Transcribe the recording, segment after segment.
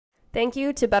Thank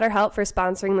you to BetterHelp for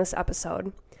sponsoring this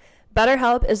episode.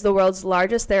 BetterHelp is the world's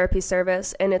largest therapy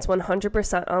service, and it's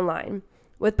 100% online.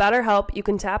 With BetterHelp, you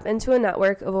can tap into a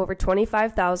network of over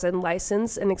 25,000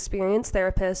 licensed and experienced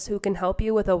therapists who can help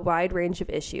you with a wide range of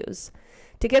issues.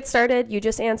 To get started, you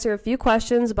just answer a few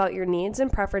questions about your needs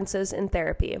and preferences in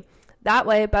therapy. That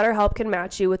way, BetterHelp can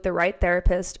match you with the right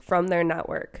therapist from their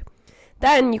network.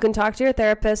 Then you can talk to your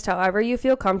therapist however you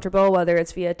feel comfortable, whether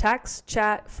it's via text,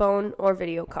 chat, phone, or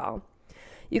video call.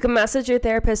 You can message your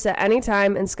therapist at any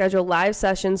time and schedule live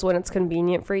sessions when it's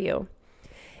convenient for you.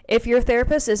 If your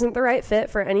therapist isn't the right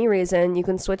fit for any reason, you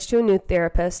can switch to a new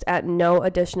therapist at no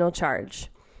additional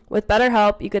charge. With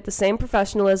BetterHelp, you get the same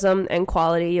professionalism and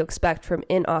quality you expect from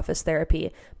in-office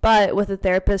therapy, but with a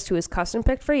therapist who is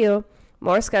custom-picked for you,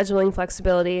 more scheduling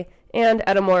flexibility, and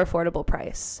at a more affordable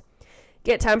price.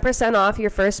 Get 10% off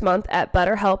your first month at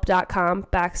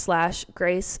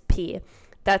betterhelp.com/GraceP.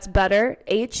 That's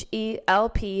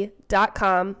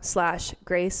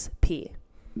betterhelp.com/GraceP.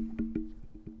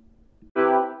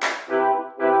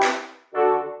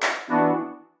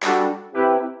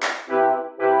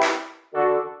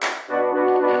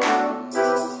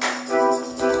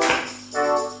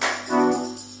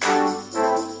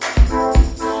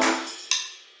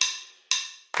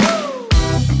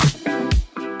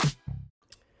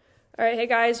 All right, hey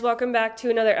guys, welcome back to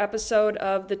another episode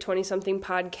of the 20-something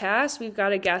podcast. We've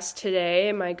got a guest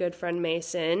today, my good friend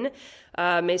Mason.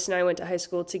 Mason and I went to high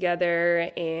school together,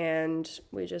 and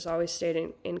we just always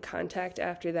stayed in contact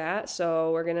after that.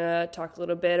 So we're going to talk a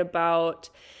little bit about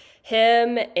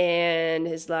him and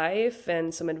his life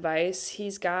and some advice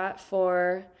he's got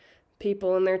for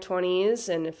people in their 20s.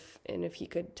 And if he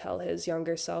could tell his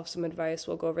younger self some advice,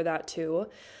 we'll go over that too.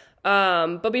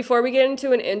 But before we get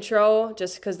into an intro,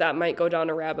 just because that might go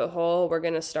down a rabbit hole, we're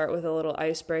going to start with a little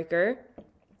icebreaker.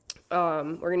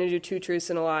 We're going to do 2 truths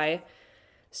and a lie.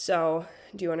 So,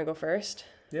 do you want to go first?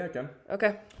 Yeah, I can.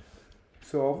 Okay.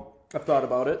 So, I've thought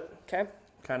about it. Okay.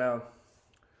 Kind of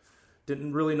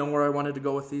didn't really know where I wanted to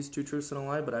go with these 2 truths and a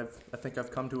lie, but I think I've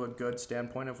come to a good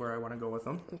standpoint of where I want to go with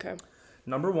them. Okay.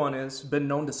 Number 1 is, been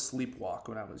known to sleepwalk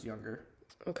when I was younger.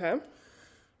 Okay.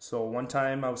 So, one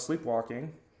time I was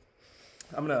sleepwalking.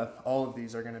 All of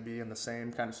these are going to be in the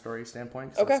same kind of story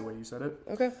standpoint, because that's the way you said it.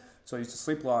 Okay. So I used to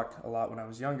sleepwalk a lot when I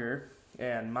was younger,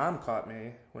 and Mom caught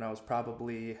me when I was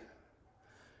probably, I'd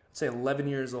say 11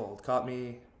 years old. Caught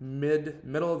me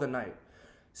middle of the night,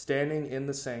 standing in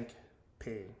the sink,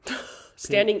 peeing.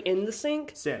 Standing in the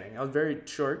sink? Standing. I was very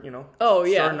short, Oh,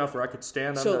 yeah. Short enough where I could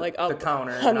stand on the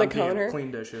counter. On the and counter?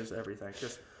 Clean dishes, everything.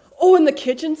 Just in the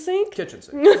kitchen sink? kitchen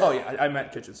sink. Oh, yeah, I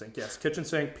meant kitchen sink, yes. Kitchen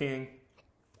sink, peeing.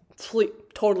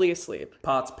 Totally asleep.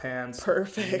 Pots, pans.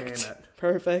 Perfect. You name it.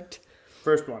 Perfect.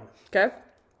 First one. Okay.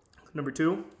 Number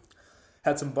 2,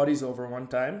 had some buddies over one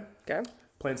time. Okay.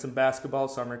 Playing some basketball,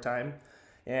 summertime.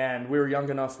 And we were young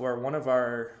enough where one of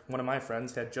my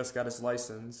friends had just got his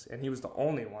license, and he was the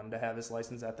only one to have his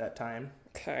license at that time.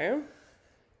 Okay.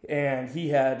 And he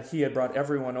had brought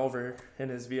everyone over in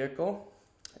his vehicle.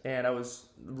 And I was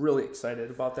really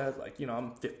excited about that. Like,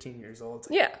 I'm 15 years old.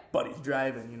 It's like, yeah. Buddy's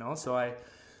driving, So I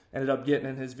ended up getting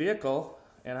in his vehicle,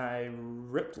 and I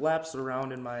ripped laps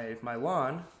around in my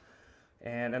lawn,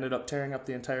 and ended up tearing up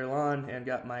the entire lawn and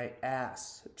got my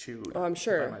ass chewed by my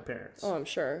parents. Oh, I'm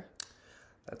sure.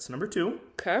 That's number 2.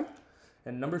 Okay.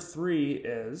 And number 3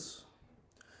 is,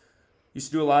 used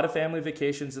to do a lot of family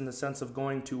vacations in the sense of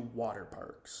going to water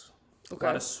parks. Okay. A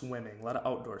lot of swimming, a lot of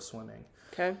outdoor swimming.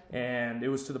 Okay. And it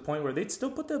was to the point where they'd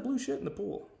still put that blue shit in the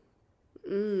pool.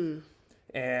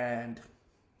 And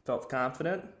felt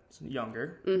confident,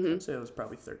 younger. Mm-hmm. I'd say I was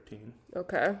probably 13.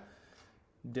 Okay.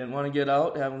 Didn't want to get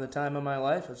out, having the time of my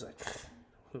life. I was like,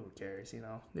 who cares,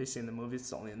 They've seen the movies,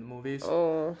 it's only in the movies.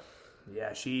 Oh.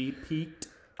 Yeah, she peaked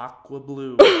aqua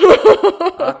blue.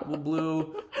 Aqua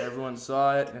blue. Everyone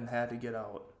saw it and had to get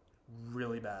out.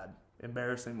 Really bad.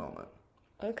 Embarrassing moment.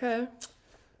 Okay.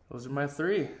 Those are my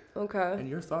 3. Okay. And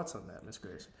your thoughts on that, Miss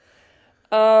Grace?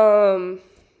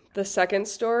 The second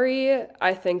story,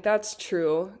 I think that's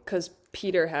true, because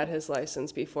Peter had his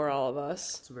license before all of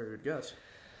us. That's a very good guess.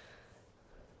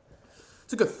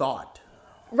 It's a good thought.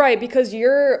 Right, because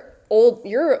you're old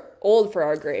for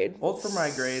our grade. Old for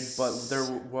my grade, but there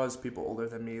was people older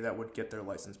than me that would get their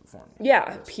license before me.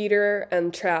 Yeah, Yes. Peter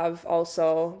and Trav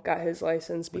also got his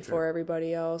license before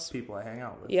everybody else. People I hang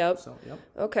out with. Yep. So, yep.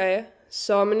 Okay,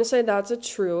 so I'm going to say that's a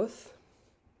truth.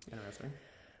 Interesting.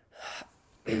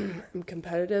 I'm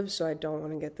competitive, so I don't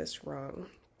want to get this wrong.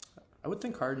 I would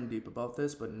think hard and deep about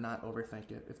this, but not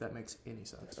overthink it, if that makes any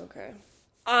sense. Okay.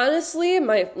 Honestly,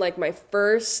 my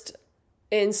first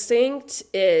instinct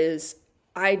is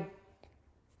I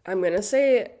I'm going to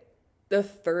say the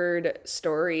third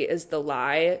story is the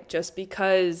lie, just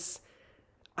because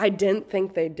I didn't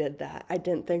think they did that. I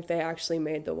didn't think they actually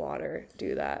made the water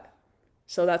do that.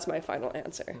 So that's my final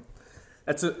answer.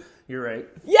 You're right.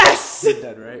 Yes! You're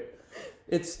dead right.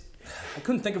 I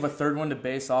couldn't think of a third one to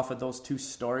base off of those two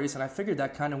stories, and I figured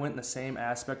that kind of went in the same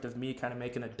aspect of me kind of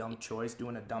making a dumb choice,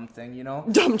 doing a dumm thing, you know?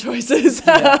 Dumb choices.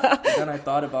 Yeah. And then I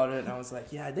thought about it, and I was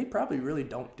like, yeah, they probably really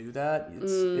don't do that. It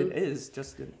is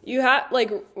just... You had,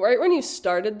 like, right when you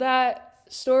started that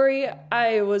story,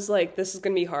 I was like, this is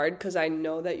going to be hard, because I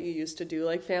know that you used to do,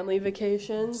 like, family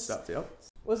vacations. Stuff, yep.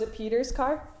 Was it Peter's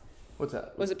car? What's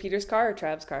that? Was it Peter's car or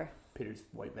Trav's car? Peter's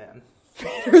white van.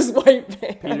 Peter's white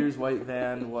van. Peter's white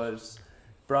van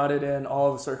brought it in, all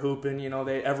of us are hooping, you know,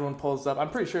 everyone pulls up. I'm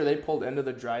pretty sure they pulled into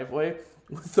the driveway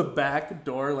with the back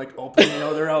door, like, open, you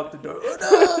know, they're out the door,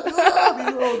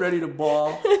 you know, ready to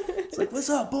ball. It's like, what's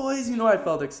up, boys? You know, I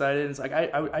felt excited. It's like,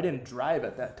 I didn't drive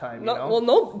at that time, you know? Well,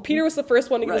 no, Peter was the first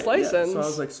one to get his license. Yeah. So I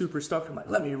was, like, super stoked. I'm like,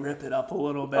 let me rip it up a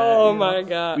little bit. Oh, my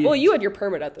God. Well, you had your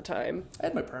permit at the time. I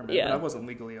had my permit, but I wasn't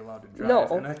legally allowed to drive.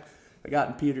 No. And I got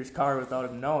in Peter's car without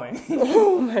him knowing.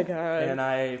 Oh, my God.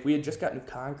 And we had just got new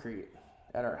concrete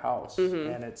at our house,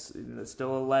 and it's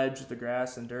still a ledge. The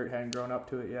grass and dirt hadn't grown up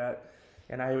to it yet.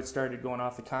 And I started going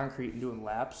off the concrete and doing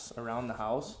laps around the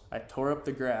house. I tore up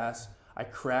the grass. I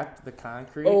cracked the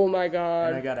concrete. Oh, my God.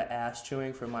 And I got an ass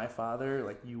chewing from my father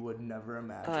like you would never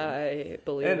imagine. I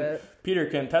believe it. Peter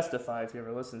can testify if he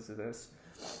ever listens to this.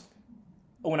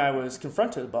 When I was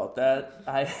confronted about that,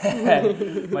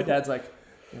 my dad's like,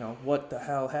 you know, what the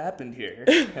hell happened here?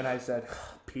 And I said,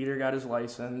 Peter got his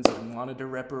license and wanted to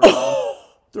rip around.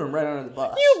 Threw him right under the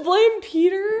bus. You blame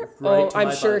Peter? Right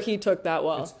I'm sure he took that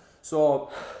well. So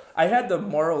I had the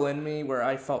moral in me where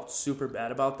I felt super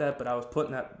bad about that, but I was put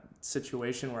in that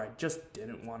situation where I just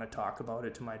didn't want to talk about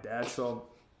it to my dad. So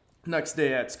next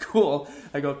day at school,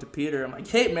 I go up to Peter. I'm like,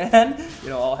 hey, man, you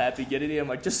know, all happy giddy. I'm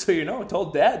like, just so you know, I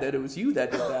told Dad that it was you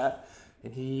that did that.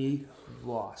 And he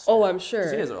lost it. I'm sure.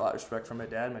 'Cause he has a lot of respect for my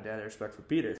dad. My dad has respect for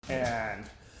Peter. And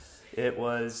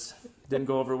didn't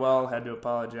go over well. Had to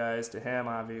apologize to him,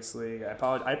 obviously. I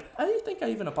think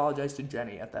I even apologized to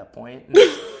Jenny at that point. And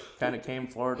kind of came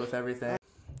forward with everything.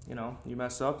 You know, you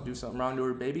mess up, do something wrong to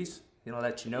her babies, you know,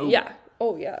 let you know. Yeah.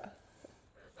 Oh, yeah.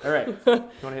 All right. You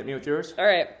want to hit me with yours? All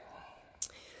right.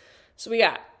 So we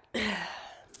got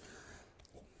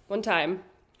one time.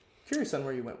 Curious on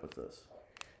where you went with this.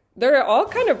 They're all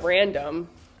kind of random.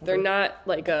 They're not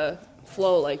like a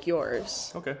flow like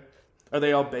yours. Okay. Are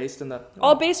they all based in the...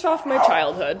 All based off my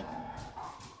childhood.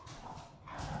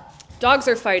 Dogs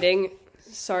are fighting.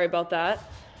 Sorry about that.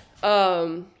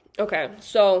 Okay,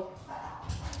 so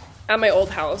at my old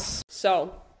house. I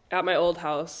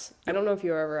don't know if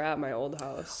you were ever at my old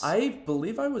house. I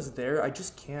believe I was there. I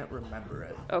just can't remember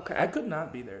it. Okay. I could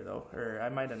not be there, though. Or I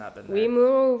might have not been there. We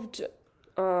moved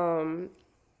the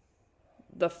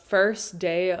first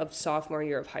day of sophomore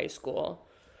year of high school.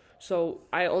 So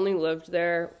I only lived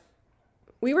there.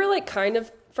 We were like kind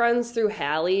of friends through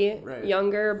Hallie,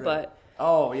 younger, but...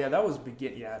 Oh, yeah, that was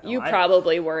no, you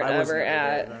probably weren't ever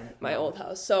at my old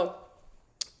house. So,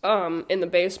 in the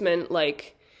basement,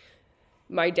 like,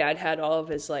 my dad had all of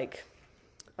his, like,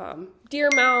 deer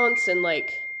mounts and,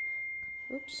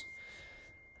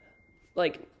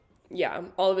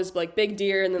 all of his, like, big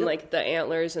deer and then, like, the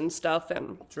antlers and stuff.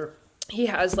 And sure. He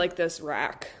has, like, this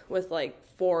rack with, like,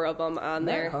 4 of them on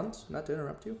there. Matt hunts, not to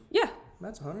interrupt you. Yeah.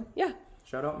 Matt's a hunter. Yeah.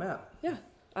 Shout out Matt. Yeah,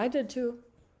 I did too.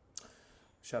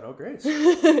 Shout out Grace.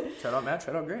 Shout out Matt.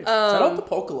 Shout out Grace. Shout out the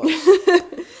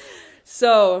Pocolos.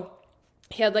 So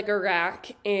he had like a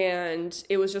rack and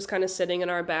it was just kind of sitting in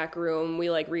our back room. We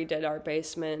like redid our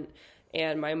basement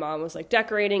and my mom was like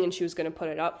decorating and she was going to put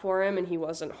it up for him and he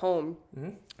wasn't home.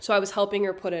 Mm-hmm. So I was helping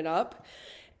her put it up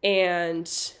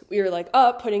and we were like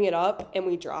putting it up and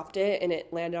we dropped it and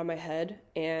it landed on my head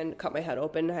and cut my head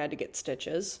open. I had to get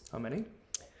stitches. How many?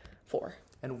 4.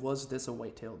 And was this a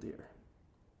white-tailed deer?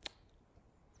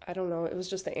 I don't know. It was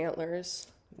just the antlers.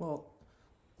 Well,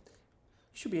 you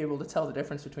should be able to tell the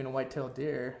difference between a white-tailed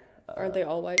deer. Aren't they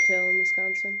all whitetail in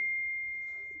Wisconsin?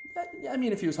 I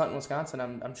mean, if he was hunting Wisconsin,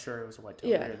 I'm sure it was a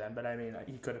white-tailed deer then. But I mean,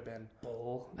 he could have been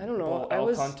bull. I don't know. Bull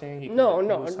elk hunting. No,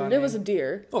 it was a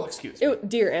deer. Oh, excuse me.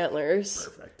 Deer antlers.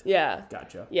 Perfect. Yeah.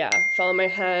 Gotcha. Yeah, fell on my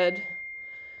head.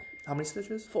 How many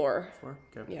stitches? 4. 4.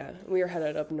 Okay. Yeah, we were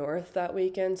headed up north that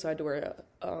weekend, so I had to wear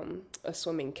a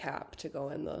swimming cap to go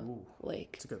in the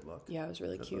lake. It's a good look. Yeah, it was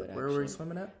really cute. Where were you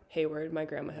swimming at? Hayward. My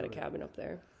grandma had a cabin up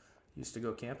there. Used to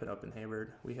go camping up in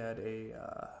Hayward. We had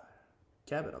a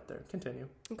cabin up there. Continue.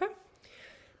 Okay.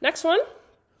 Next one.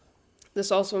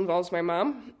 This also involves my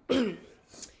mom.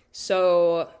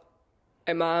 So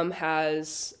my mom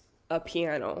has a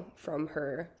piano from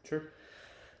her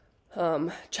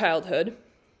childhood.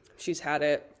 She's had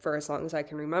it for as long as I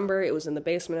can remember. It was in the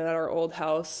basement at our old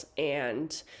house,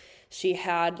 and she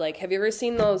had, like, have you ever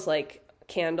seen those, like,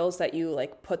 candles that you,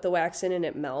 like, put the wax in and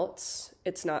it melts?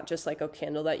 It's not just, like, a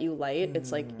candle that you light.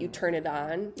 It's, like, you turn it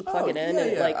on, you plug it in, and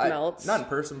it, like, melts. Not in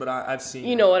person, but I've seen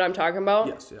You know what I'm talking about?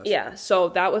 Yes. Yeah, so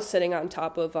that was sitting on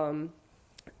top of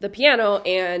the piano,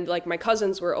 and, like, my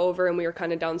cousins were over, and we were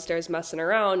kind of downstairs messing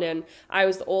around, and I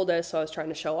was the oldest, so I was trying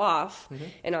to show off,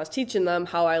 and I was teaching them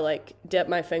how I, like, dip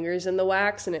my fingers in the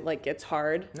wax, and it, like, gets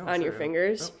hard on your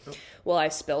fingers. Well, I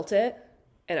spilt it,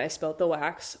 and I spilt the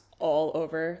wax all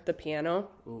over the piano.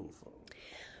 Ooh.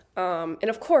 And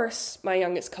of course, my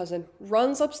youngest cousin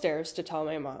runs upstairs to tell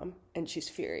my mom, and she's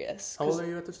furious. How old are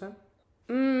you at this time?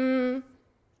 And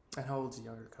how old's the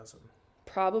younger cousin?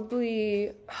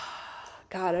 Probably,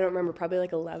 God, I don't remember, probably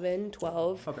like 11,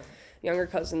 12. Okay. Younger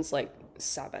cousin's like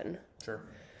 7. Sure.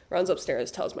 Runs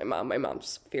upstairs, tells my mom. My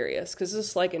mom's furious because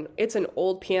it's like it's an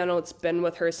old piano. It's been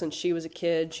with her since she was a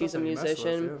kid. She's a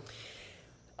musician.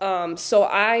 So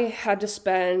I had to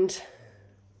spend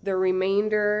the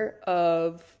remainder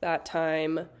of that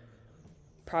time,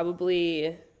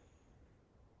 probably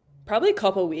a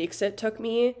couple weeks it took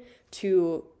me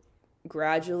to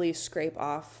gradually scrape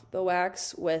off the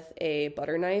wax with a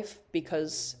butter knife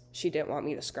because she didn't want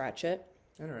me to scratch it.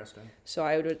 Interesting. So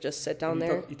I would just sit down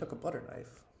there. You took a butter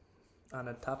knife on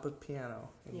the top of the piano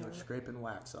and you were scraping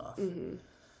wax off.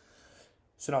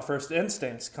 So now, first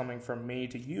instincts coming from me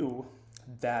to you,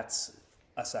 that's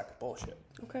a sack of bullshit.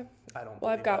 Okay. I don't.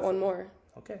 Well, I've got one more.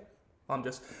 Okay. I'm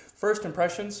just first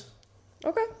impressions.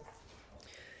 Okay.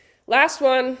 Last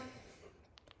one.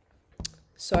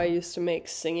 So I used to make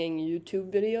singing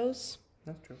YouTube videos.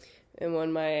 That's true. And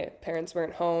when my parents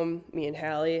weren't home, me and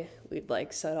Hallie, we'd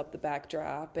like set up the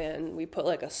backdrop and we put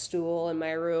like a stool in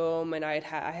my room, and I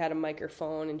had a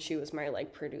microphone, and she was my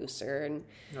like producer, and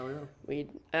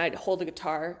I'd hold a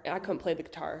guitar. I couldn't play the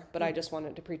guitar, but I just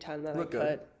wanted to pretend that I could.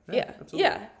 Good.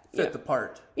 Yeah. Fit the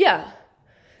part. Yeah.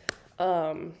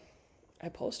 I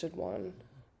posted one,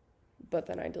 but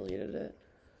then I deleted it.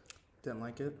 Didn't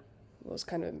like it? It was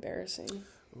kind of embarrassing.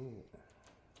 Ooh.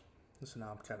 So now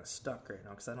I'm kind of stuck right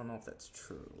now because I don't know if that's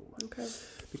true. Okay.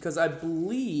 Because I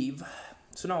believe...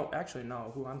 So no, actually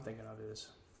no. Who I'm thinking of is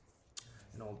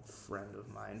an old friend of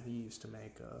mine. He used to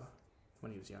make...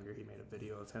 when he was younger, he made a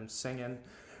video of him singing,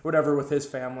 whatever, with his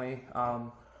family.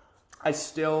 I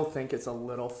still think it's a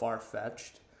little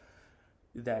far-fetched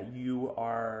that you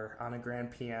are on a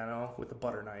grand piano with a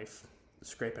butter knife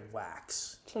scraping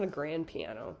wax. It's not a grand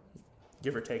piano.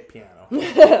 Give or take piano.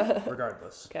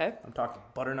 Regardless. Okay. I'm talking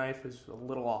butter knife is a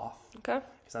little off. Okay.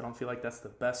 Because I don't feel like that's the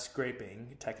best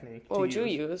scraping technique What would you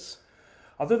use?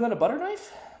 Other than a butter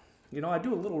knife? You know, I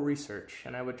do a little research,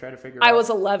 and I would try to figure out... I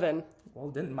was 11. Well,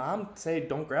 didn't Mom say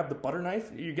don't grab the butter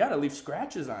knife? You got to leave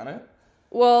scratches on it.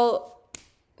 Well,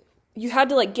 you had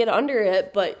to, like, get under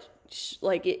it, but,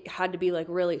 like, it had to be, like,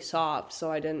 really soft,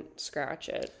 so I didn't scratch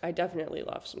it. I definitely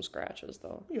left some scratches,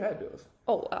 though. You had to have.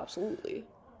 Oh, absolutely.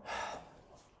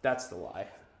 That's the lie.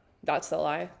 That's the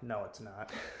lie? No, it's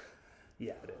not.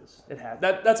 Yeah, it is. It had.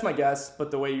 That's my guess, but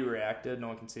the way you reacted, no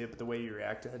one can see it, but the way you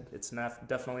reacted, it's not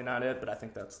definitely not it, but I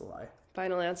think that's the lie.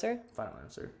 Final answer? Final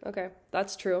answer. Okay,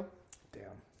 that's true.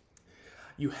 Damn.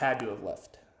 You had to have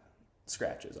left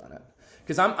scratches on it.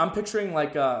 Because I'm picturing,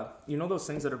 like, you know those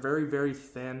things that are very, very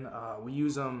thin? We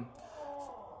use them...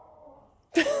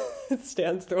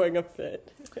 Stan's throwing a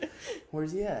fit.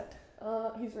 Where's he at?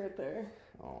 He's right there.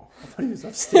 Oh, I thought he was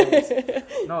upstairs.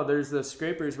 No, there's the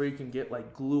scrapers where you can get,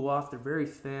 like, glue off. They're very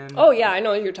thin. Oh, yeah, I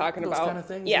know what you're talking about. Those kind of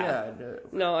things? Yeah. Yeah.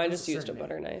 No, I just used a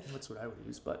butter knife. That's what I would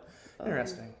use, but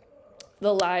interesting.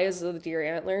 The lies of the deer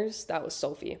antlers, that was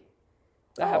Sophie.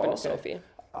 That happened to Sophie.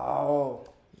 Oh.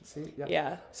 See?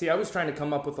 Yeah. See, I was trying to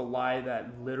come up with a lie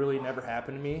that literally never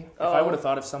happened to me. If I would have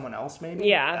thought of someone else, maybe,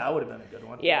 that would have been a good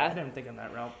one. Yeah. I didn't think in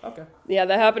that route. Okay. Yeah,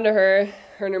 that happened to her.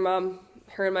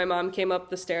 Her and my mom came up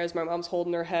the stairs. My mom's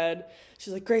holding her head.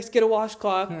 She's like, Grace, get a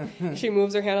washcloth. She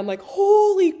moves her hand. I'm like,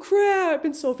 holy crap.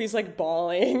 And Sophie's like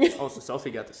bawling. Oh, so Sophie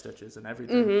got the stitches and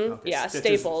everything. Mm-hmm. Okay, yeah,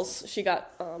 stitches. Staples. She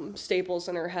got staples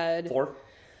in her head. 4?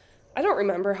 I don't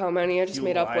remember how many. I just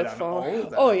made up with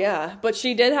phone. Oh, yeah. But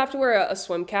she did have to wear a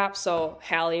swim cap, so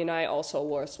Hallie and I also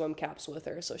wore swim caps with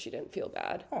her, so she didn't feel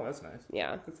bad. Oh, that's nice.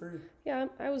 Yeah. Good for you. Yeah,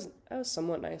 I was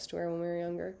somewhat nice to her when we were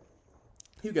younger.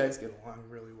 You guys get along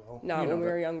really well. Not when we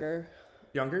were younger.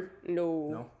 Younger?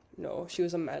 No. She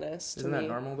was a menace to me. Isn't that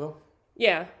normal, though?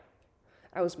 Yeah.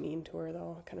 I was mean to her,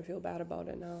 though. I kind of feel bad about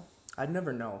it now. I'd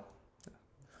never know.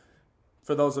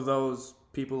 For those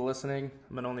people listening,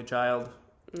 I'm an only child.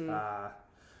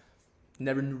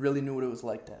 Never really knew what it was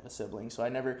like to have a sibling. So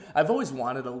I've always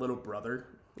wanted a little brother.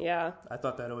 Yeah. I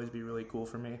thought that'd always be really cool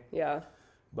for me. Yeah.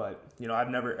 But,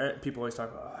 people always talk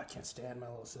about, I can't stand my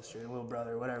little sister, little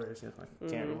brother, whatever. It's just like,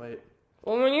 can't relate.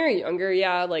 Well, when you're younger,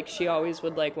 yeah, like, she always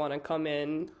would, like, want to come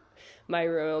in my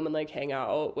room and, like, hang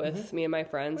out with me and my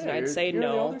friends, and I'd say you're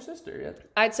no. the older sister, yeah.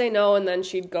 I'd say no, and then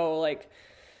she'd go, like,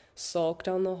 sulk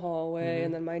down the hallway,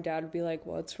 and then my dad would be like,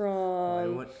 what's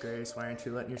wrong? Grace, why aren't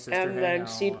you letting your sister and hang then out?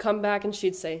 she'd come back and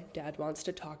she'd say, Dad wants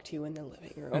to talk to you in the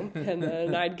living room. And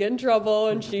then I'd get in trouble,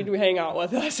 and she'd hang out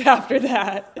with us after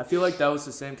that. I feel like that was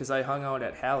the same because I hung out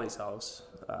at Hallie's house,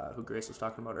 who Grace was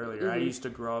talking about earlier. I used to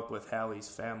grow up with Hallie's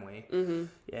family,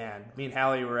 and me and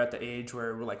Hallie were at the age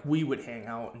where we would hang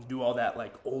out and do all that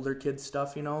like older kid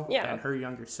stuff, you know. Yeah. And her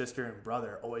younger sister and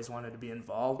brother always wanted to be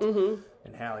involved,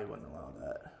 and Hallie wouldn't allow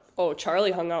that. Oh,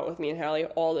 Charlie hung out with me and Hallie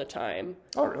all the time.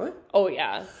 Oh, really? Oh,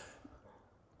 yeah.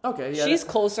 Okay, yeah. She's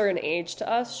closer in age to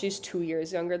us. She's 2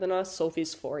 years younger than us.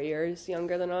 Sophie's 4 years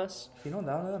younger than us. You know,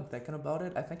 now that I'm thinking about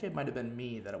it, I think it might have been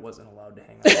me that wasn't allowed to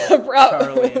hang out with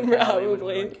Charlie and Hallie when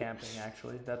we went camping,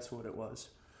 actually. That's what it was.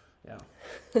 Yeah.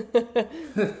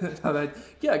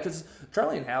 Yeah, because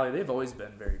Charlie and Hallie, they've always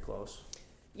been very close.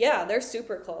 Yeah, they're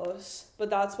super close. But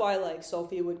that's why, like,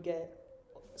 Sophie would get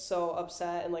so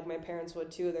upset, and like my parents would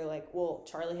too. They're like, well,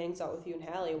 Charlie hangs out with you and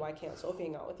Hallie, why can't Sophie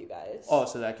hang out with you guys? Oh,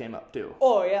 so that came up too.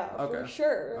 Oh yeah, okay. For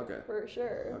sure. Okay. For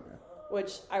sure. Okay.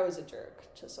 Which I was a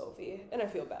jerk to Sophie, and I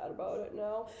feel bad about it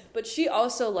now. But she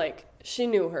also, like, she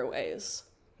knew her ways.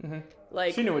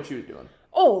 Like, she knew what she was doing.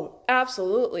 Oh,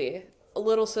 absolutely. A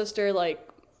little sister, like,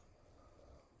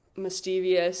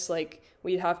 mischievous, like,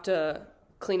 we'd have to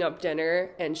clean up dinner,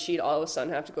 and she'd all of a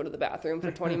sudden have to go to the bathroom for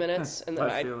 20 minutes, and then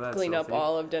I'd clean up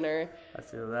all of dinner. I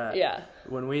feel that. Yeah.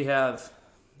 When we have,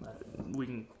 we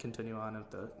can continue on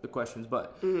with the questions,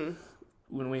 but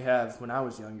when I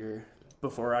was younger,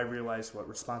 before I realized what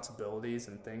responsibilities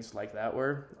and things like that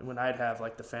were, when I'd have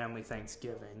like the family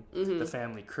Thanksgiving, the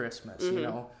family Christmas, you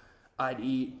know, I'd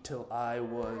eat till I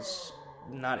was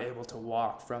not able to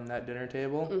walk from that dinner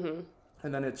table,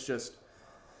 and then it's just,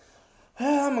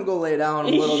 I'm going to go lay down a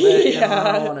little bit, you know,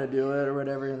 I don't want to do it or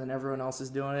whatever, and then everyone else is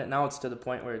doing it. Now it's to the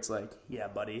point where it's like, yeah,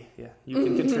 buddy, yeah, you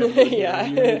can contribute. Yeah.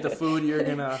 You eat the food, you're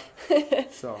going to.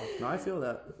 So, no, I feel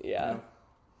that. Yeah.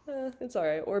 You know. It's all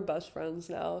right. We're best friends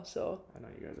now, so. I know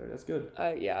you guys are. That's good.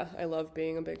 Yeah, I love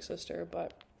being a big sister,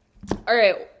 but. All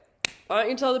right. Why don't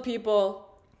you tell the people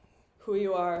who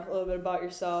you are, a little bit about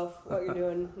yourself, what you're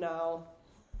doing now.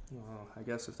 Well, I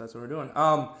guess if that's what we're doing.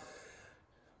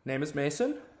 Name is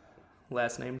Mason.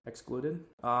 Last name excluded.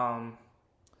 Went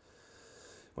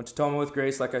to Toma with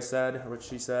Grace, like I said, or what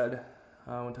she said.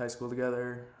 Went to high school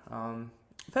together.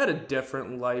 I've had a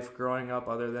different life growing up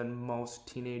other than most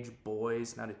teenage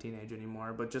boys. Not a teenage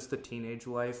anymore, but just a teenage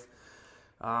life.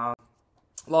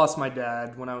 Lost my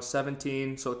dad when I was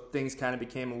 17, so things kind of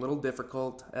became a little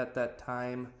difficult at that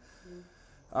time.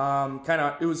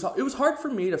 It was hard for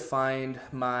me to find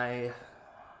my,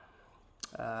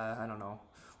 I don't know,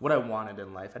 what I wanted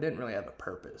in life. I didn't really have a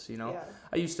purpose, you know? Yeah.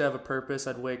 I used to have a purpose.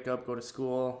 I'd wake up, go to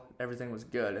school, everything was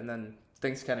good. And then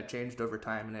things kind of changed over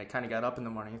time, and I kind of got up in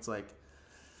the morning. It's like,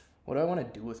 what do I want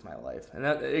to do with my life? And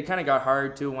it kind of got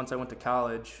hard, too, once I went to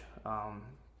college.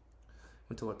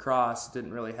 Went to lacrosse,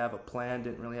 didn't really have a plan,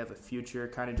 didn't really have a future,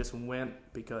 kind of just went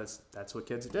because that's what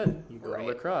kids did. You go to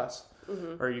lacrosse,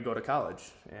 or you go to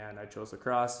college. And I chose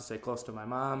lacrosse to stay close to my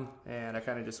mom, and I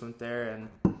kind of just went there and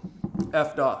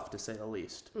effed off, to say the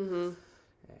least. And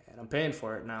I'm paying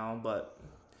for it now, but,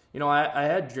 you know, I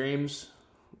had dreams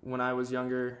when I was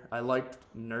younger. I liked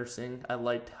nursing. I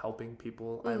liked helping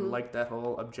people. I liked that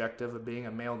whole objective of being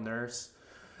a male nurse.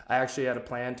 I actually had a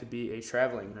plan to be a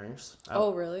traveling nurse.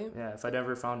 Oh, really? Yeah, if I'd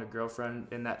ever found a girlfriend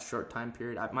in that short time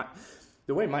period,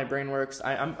 the way my brain works,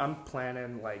 I'm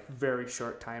planning like very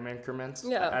short time increments.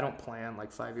 Yeah. I don't plan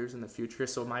like 5 years in the future.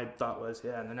 So my thought was,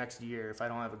 in the next year, if I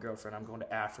don't have a girlfriend, I'm going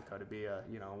to Africa to be a,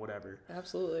 whatever.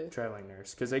 Absolutely. Traveling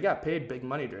nurse. Because they got paid big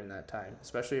money during that time,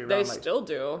 especially around They still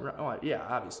do. Yeah,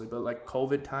 obviously. But like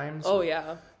COVID times. Oh,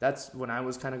 yeah. That's when I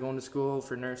was kind of going to school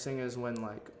for nursing, is when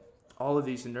like all of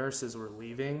these nurses were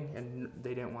leaving and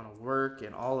they didn't want to work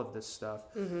and all of this stuff.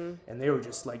 And they were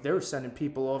just like, they were sending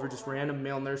people over, just random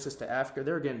male nurses to Africa.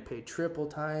 They were getting paid triple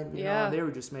time. You know, they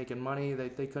were just making money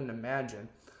that they couldn't imagine.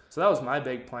 So that was my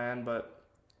big plan. But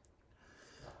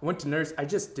I went to nurse. I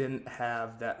just didn't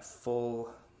have that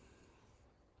full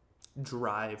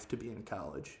drive to be in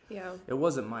college. Yeah. It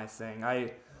wasn't my thing.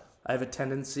 I have a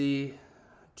tendency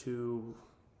to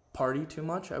party too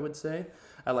much, I would say.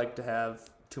 I like to have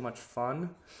too much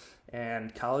fun,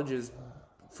 and college is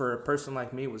for a person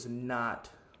like me, was not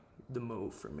the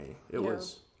move for me. There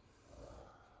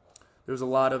was a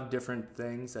lot of different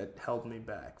things that held me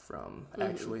back from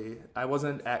actually. I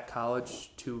wasn't at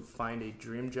college to find a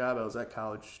dream job. I was at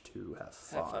college to have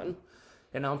fun.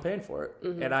 And now I'm paying for it.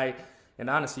 And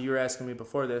honestly, you were asking me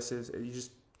before this, is you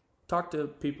just talk to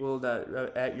people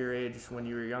that at your age when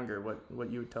you were younger,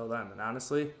 what you would tell them. And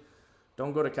honestly,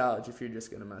 don't go to college if you're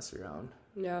just going to mess around.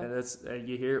 Yeah. And that's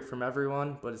you hear it from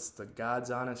everyone, but it's the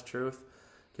God's honest truth,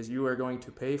 because you are going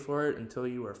to pay for it until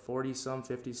you are 40-some,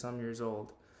 50-some years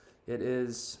old.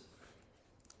 It's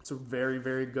a very,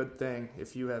 very good thing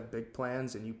if you have big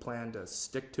plans and you plan to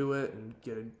stick to it and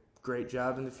get a great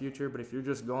job in the future. But if you're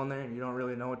just going there and you don't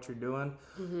really know what you're doing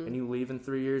and you leave in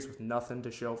 3 years with nothing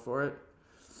to show for it,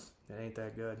 it ain't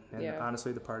that good. And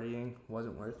honestly, the partying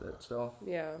wasn't worth it. So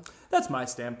that's my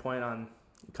standpoint on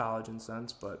college in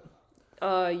sense. But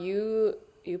you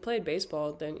played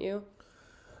baseball, didn't you?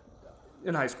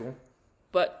 In high school.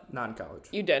 But not in college.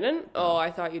 You didn't? Oh,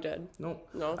 I thought you did. No.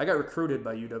 No. I got recruited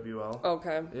by UWL.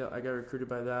 Okay. Yeah, I got recruited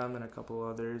by them and a couple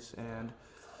others, and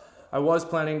I was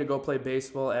planning to go play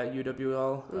baseball at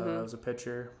UWL. I was a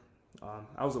pitcher.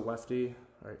 I was a lefty.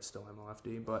 All right, still am a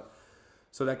lefty, but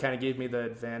so that kind of gave me the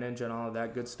advantage and all of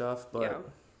that good stuff. But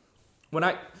when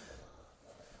I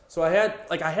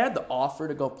had the offer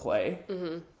to go play,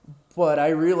 but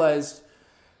I realized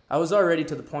I was already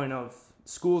to the point of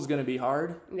school's going to be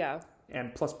hard. Yeah.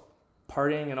 And plus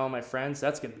partying and all my friends,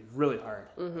 that's going to be really hard.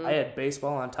 I had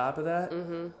baseball on top of that.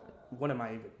 What am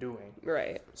I even doing?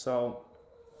 Right. So,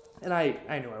 and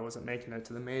I knew I wasn't making it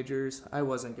to the majors. I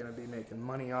wasn't going to be making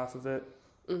money off of it.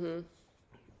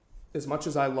 As much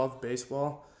as I love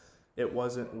baseball, it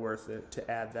wasn't worth it to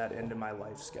add that into my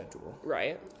life schedule.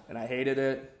 Right. And I hated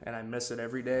it, and I miss it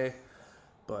every day.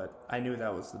 But I knew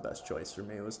that was the best choice for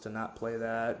me, was to not play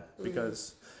that.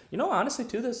 Because, honestly,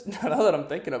 now that I'm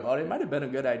thinking about it, it might have been a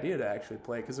good idea to actually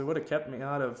play, because it would have kept me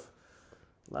out of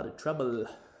a lot of trouble.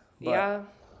 But, yeah.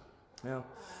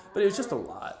 But it was just a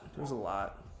lot. It was a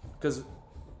lot. Because,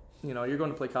 you're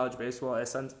going to play college baseball.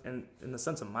 In the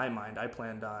sense of my mind, I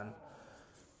planned on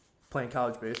playing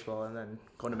college baseball and then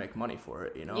going to make money for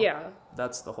it, Yeah.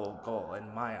 That's the whole goal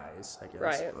in my eyes, I guess.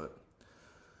 Right. But,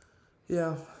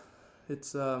 yeah.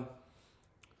 It's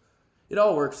it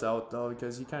all works out though,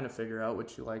 because you kind of figure out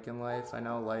what you like in life. I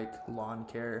now like lawn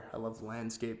care. I love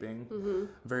landscaping. I'm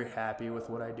very happy with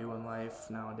what I do in life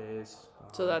nowadays.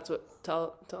 So that's what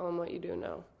tell them what you do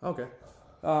now. Okay.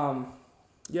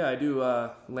 Yeah, I do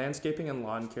landscaping and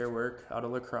lawn care work out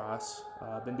of La Crosse.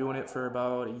 I've been doing it for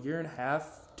about a year and a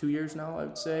half, 2 years now, I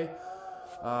would say.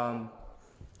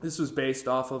 This was based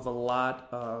off of a lot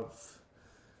of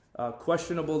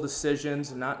questionable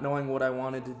decisions, not knowing what I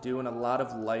wanted to do, and a lot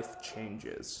of life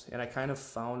changes. And I kind of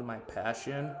found my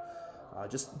passion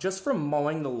just from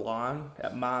mowing the lawn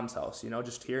at Mom's house,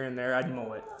 just here and there. I'd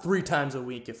mow it 3 times a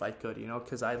week if I could,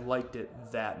 because I liked it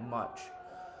that much.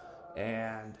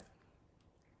 And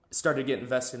started getting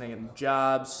invested in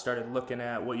jobs, started looking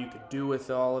at what you could do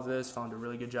with all of this, found a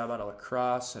really good job out of La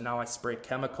Crosse, and now I spray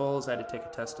chemicals. I had to take a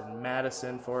test in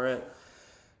Madison for it.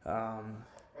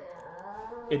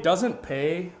 It doesn't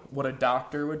pay what a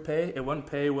doctor would pay. It wouldn't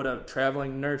pay what a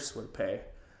traveling nurse would pay.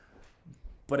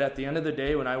 But at the end of the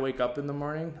day, when I wake up in the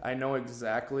morning, I know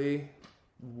exactly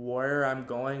where I'm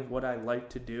going, what I like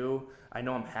to do. I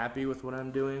know I'm happy with what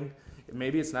I'm doing.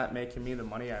 Maybe it's not making me the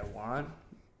money I want,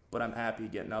 but I'm happy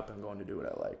getting up and going to do what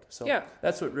I like. So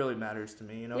that's what really matters to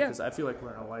me, because I feel like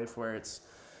we're in a life where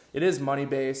it is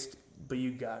money-based, but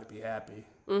you got to be happy.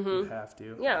 You have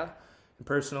to. Yeah.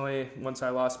 Personally, once I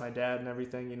lost my dad and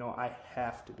everything, I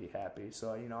have to be happy.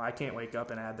 So, I can't wake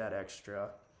up and add that extra.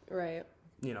 Right.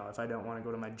 If I don't want to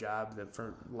go to my job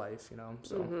for life,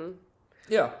 So,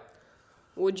 yeah.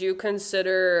 Would you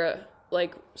consider,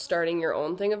 starting your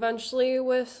own thing eventually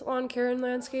with lawn care and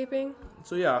landscaping?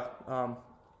 So, yeah.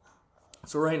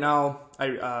 So right now,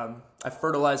 I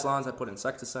fertilize lawns. I put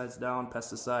insecticides down,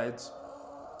 pesticides,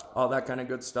 all that kind of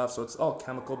good stuff. So it's all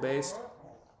chemical-based.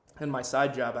 And my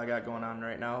side job I got going on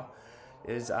right now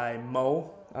is I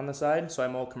mow on the side. So I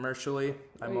mow commercially.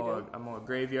 I mow a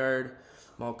graveyard,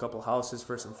 mow a couple houses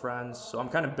for some friends. So I'm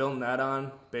kind of building that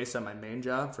on based on my main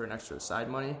job for an extra side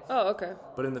money. Oh, okay.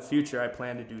 But in the future, I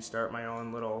plan to start my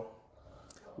own little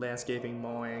landscaping,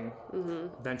 mowing,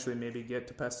 eventually maybe get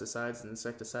to pesticides and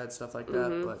insecticides, stuff like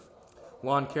that. But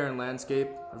lawn care and landscape,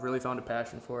 I've really found a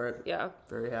passion for it. Yeah.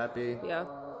 Very happy. Yeah.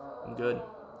 I'm good.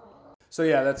 So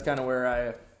yeah, that's kind of where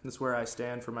I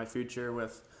stand for my future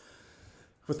with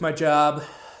my job,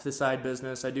 the side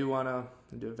business. I do want to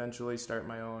eventually start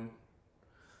my own.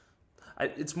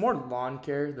 It's more lawn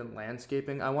care than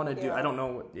landscaping. I want to do. Yeah. I don't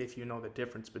know if you know the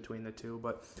difference between the two,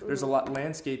 but there's a lot.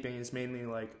 Landscaping is mainly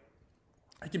like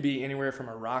it could be anywhere from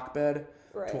a rock bed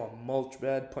Right. to a mulch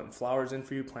bed, putting flowers in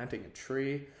for you, planting a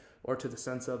tree, or to the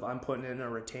sense of I'm putting in a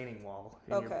retaining wall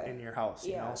in your house.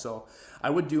 You know, so I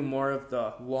would do more of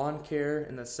the lawn care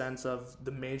in the sense of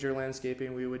the major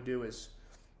landscaping we would do is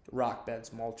rock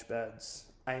beds, mulch beds.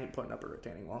 I ain't putting up a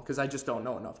retaining wall because I just don't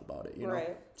know enough about it. You know,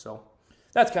 so.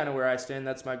 That's kind of where I stand.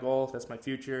 That's my goal. That's my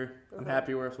future. I'm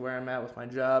happy with where I'm at with my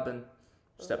job and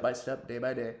step by step, day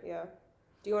by day. Yeah.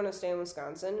 Do you want to stay in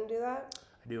Wisconsin and do that?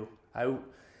 I do.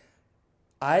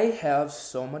 I have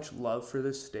so much love for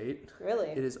this state. Really?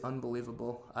 It is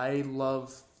unbelievable. I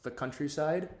love the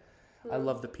countryside. I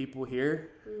love the people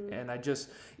here. And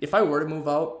if I were to move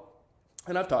out,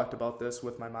 and I've talked about this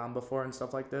with my mom before and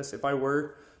stuff like this, if I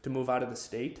were to move out of the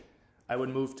state, I would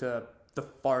move to the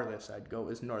farthest I'd go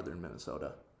is northern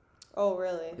Minnesota. Oh,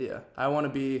 really? Yeah.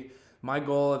 My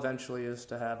goal eventually is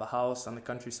to have a house on the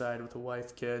countryside with a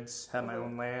wife, kids, have my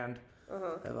own land,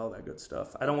 have all that good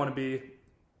stuff. I don't want to be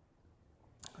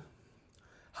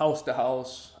house to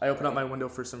house. I open up my window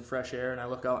for some fresh air and I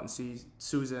look out and see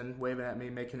Susan waving at me,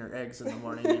 making her eggs in the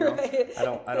morning. You know?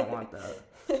 I don't want that.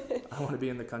 I want to be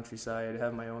in the countryside,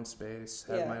 have my own space,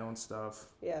 have my own stuff.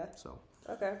 Yeah. So.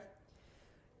 Okay.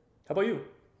 How about you?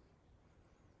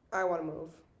 I want to move.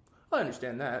 I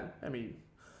understand that. I mean,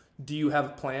 do you have a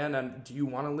plan on, do you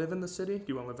want to live in the city? Do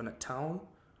you want to live in a town?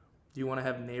 Do you want to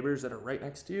have neighbors that are right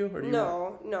next to you? Or do you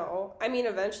No. I mean,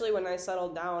 eventually when I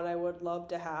settle down, I would love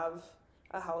to have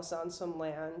a house on some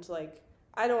land. Like,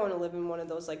 I don't want to live in one of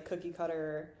those, like, cookie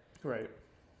cutter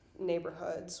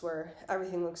neighborhoods where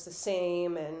everything looks the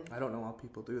same and I don't know how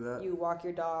people do that. you walk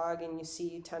your dog and you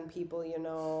see 10 people, you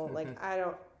know. Like,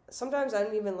 sometimes I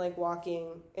don't even like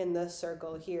walking in this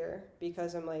circle here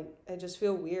because I'm like, I just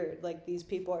feel weird. Like, these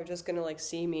people are just going to, like,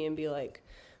 see me and be like,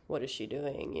 what is she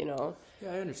doing, you know?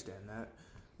 Yeah, I understand that.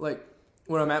 Like,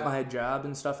 when I'm at my job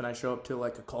and stuff and I show up to,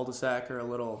 like, a cul-de-sac or a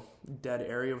little dead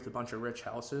area with a bunch of rich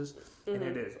houses, and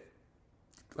it is,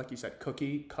 like you said,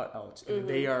 cookie cutouts. And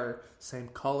they are same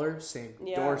color, same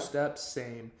doorsteps,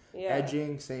 same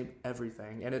edging, same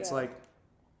everything. And it's like,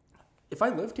 if I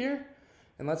lived here,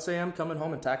 and let's say I'm coming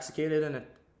home intoxicated in a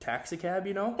taxi cab,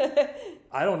 you know?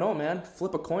 I don't know, man.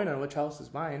 Flip a coin on which house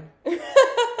is mine.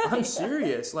 I'm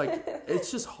serious. Like, it's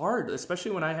just hard,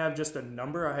 especially when I have just a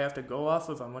number I have to go off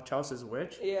of on which house is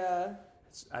which. Yeah.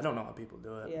 I don't know how people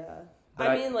do it. Yeah.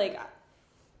 I mean, like,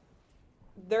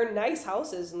 they're nice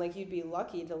houses, and, like, you'd be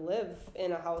lucky to live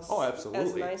in a house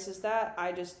as nice as that.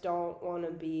 I just don't want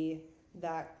to be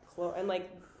that close. And, like,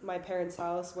 my parents'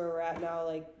 house where we're at now,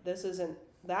 like, this isn't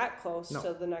that close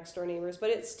to the next door neighbors, but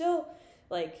it's still,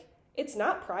 like, it's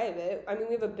not private. I mean,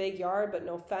 we have a big yard, but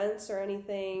no fence or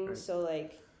anything. Right. So,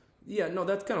 like, yeah, no,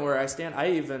 that's kind of where I stand.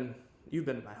 You've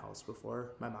been to my house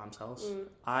before, my mom's house.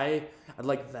 I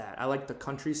like that. I like the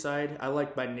countryside. I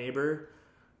like my neighbor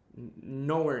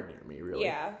nowhere near me, really.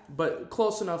 Yeah. But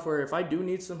close enough where if I do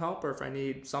need some help or if I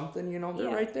need something, you know, they're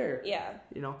right there. Yeah.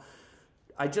 You know,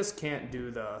 I just can't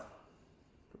do the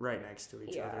right next to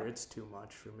each other. It's too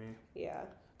much for me. Yeah.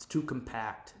 It's too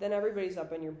compact. Then everybody's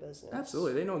up in your business.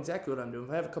 Absolutely. They know exactly what I'm doing.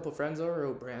 If I have a couple friends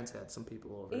over, Brandt's had some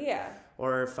people over. Yeah.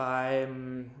 Or if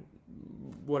I'm,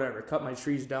 cut my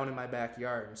trees down in my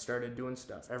backyard and started doing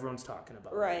stuff. Everyone's talking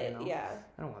about it. You know? Yeah.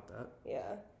 I don't want that.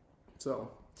 Yeah.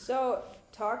 So,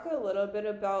 talk a little bit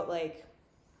about, like,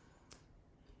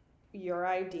 your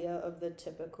idea of the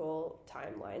typical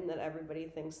timeline that everybody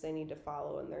thinks they need to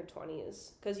follow in their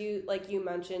 20s. Because you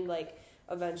mentioned, like,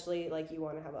 eventually, like, you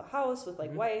want to have a house with,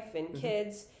 like, wife and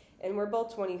kids, and we're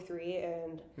both 23,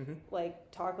 and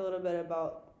like, talk a little bit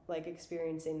about, like,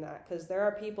 experiencing that, because there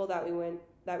are people that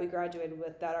we graduated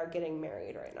with that are getting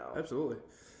married right now. Absolutely.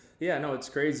 Yeah, no, it's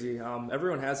crazy.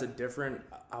 Everyone has a different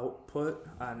output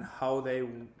on how they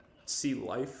see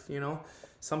life, you know.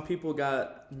 Some people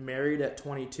got married at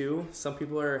 22. Some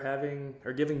people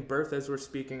are giving birth as we're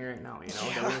speaking right now, you know.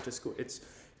 They went to school. It's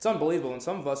unbelievable, and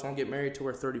some of us won't get married till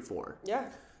we're 34. Yeah.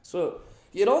 So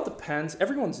it all depends.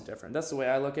 Everyone's different. That's the way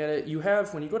I look at it.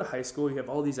 When you go to high school, you have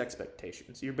all these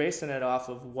expectations. You're basing it off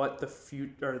of what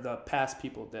the past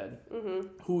people did,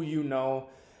 who you know,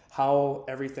 how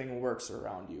everything works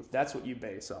around you. That's what you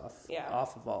base off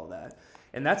of all that.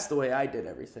 And that's the way I did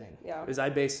everything. Yeah. Is I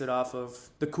based it off of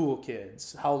the cool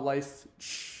kids, how life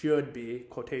should be,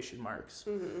 quotation marks.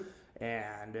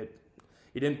 And it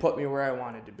didn't put me where I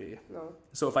wanted to be. No.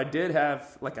 So if I did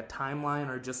have, like, a timeline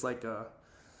or just like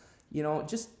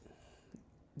just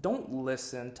don't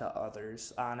listen to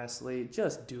others, honestly.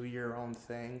 Just do your own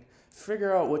thing.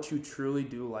 Figure out what you truly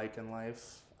do like in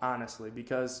life. honestly,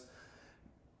 because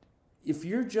if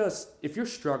you're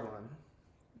struggling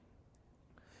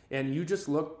and you just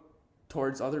look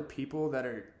towards other people that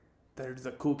are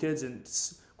the cool kids and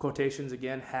quotations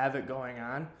again have it going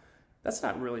on, that's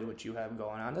not really what you have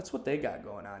going on. That's what they got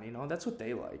going on, you know. That's what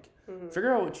they like. Mm-hmm.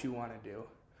 Figure out what you want to do.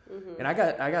 Mm-hmm. And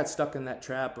I got stuck in that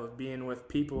trap of being with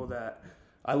people that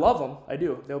I love them. I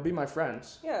do. They'll be my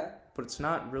friends. Yeah. But it's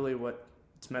not really what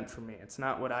it's meant for me. It's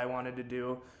not what I wanted to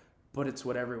do, but it's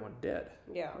what everyone did.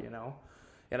 Yeah. You know?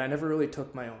 And I never really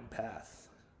took my own path.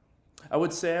 I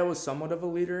would say I was somewhat of a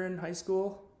leader in high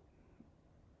school,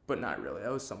 but not really. I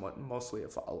was mostly a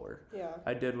follower. Yeah.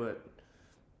 I did what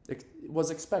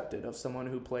was expected of someone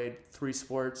who played 3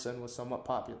 sports and was somewhat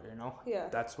popular, you know? Yeah.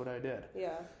 That's what I did.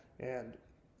 Yeah. And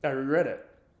I regret it.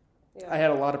 Yeah. I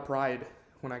had a lot of pride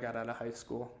when I got out of high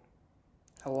school.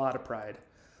 A lot of pride.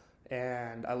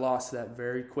 And I lost that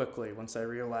very quickly once I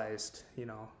realized, you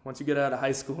know, once you get out of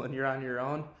high school and you're on your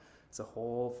own, it's a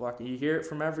whole you hear it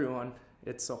from everyone.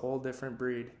 It's a whole different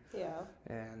breed. Yeah.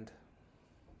 And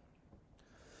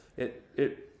it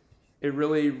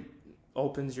really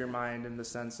opens your mind in the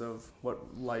sense of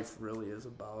what life really is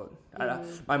about.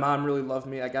 My mom really loved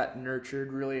me. I got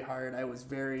nurtured really hard.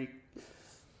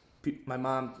 My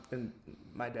mom and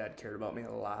my dad cared about me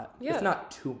a lot, if not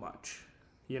too much.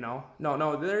 You know,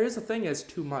 no, there is a thing as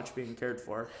too much being cared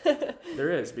for.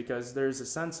 There is, because there's a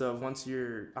sense of once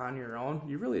you're on your own,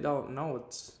 you really don't know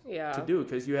what to do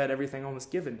because you had everything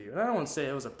almost given to you. And I don't want to say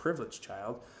I was a privileged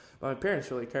child, but my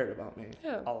parents really cared about me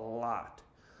a lot.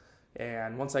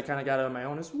 And once I kind of got out on my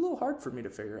own, it's a little hard for me to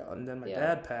figure out. And then my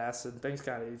dad passed, and things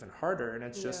got even harder. And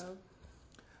it's just,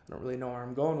 I don't really know where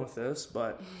I'm going with this,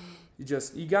 but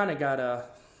you kind of gotta.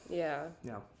 Yeah.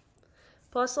 Yeah.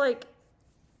 Plus, like,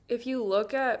 if you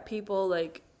look at people,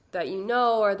 like, that you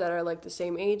know or that are, like, the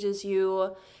same age as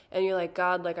you, and you're like,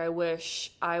 God, like, I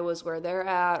wish I was where they're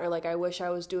at, or, like, I wish I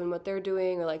was doing what they're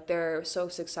doing, or, like, they're so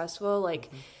successful, like,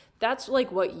 that's,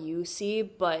 like, what you see,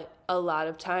 but a lot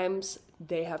of times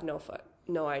they have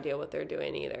no idea what they're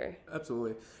doing either.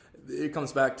 Absolutely. It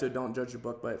comes back to don't judge a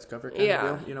book by its cover kind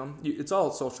of deal, you know? It's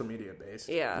all social media based.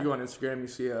 Yeah. You go on Instagram, you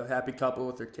see a happy couple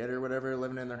with their kid or whatever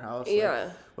living in their house. Yeah.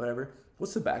 Whatever.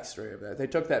 What's the backstory of that? They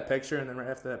took that picture, and then right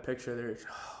after that picture, they're like,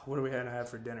 oh, what are we going to have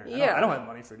for dinner? I don't have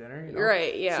money for dinner, you know?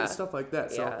 Right, yeah. So stuff like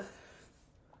that. So,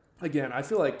 again, I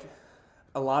feel like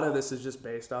a lot of this is just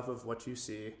based off of what you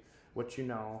see, what you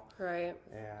know. Right.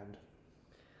 And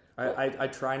I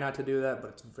try not to do that,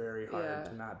 but it's very hard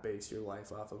to not base your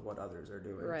life off of what others are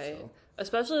doing. Right. So.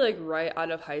 Especially, like, right out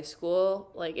of high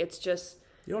school. Like, it's just...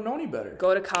 You don't know any better.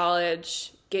 Go to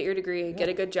college, get your degree, get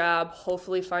a good job,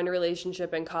 hopefully find a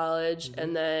relationship in college,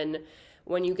 and then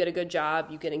when you get a good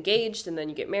job, you get engaged, and then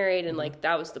you get married, and, like,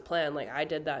 that was the plan. Like, I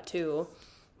did that, too.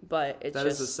 But it's that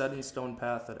is a set in stone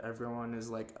path that everyone is,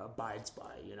 like, abides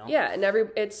by, you know? Yeah, and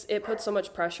it puts so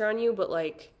much pressure on you, but,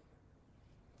 like...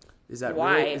 Is that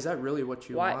why? Is that really what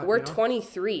you want? We're you know?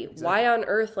 23. Exactly. Why on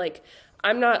earth, like...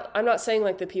 I'm not saying,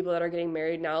 like, the people that are getting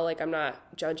married now, like, I'm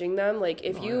not judging them. Like,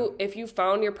 if you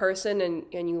found your person and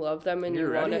you love them and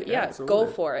you want to, go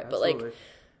for it. Absolutely. But, like,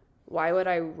 why would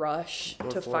I rush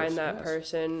to find that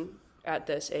person at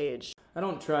this age? I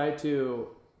don't try to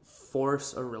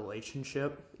force a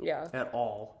relationship at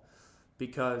all,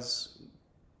 because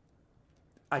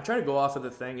I try to go off of the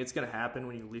thing. It's going to happen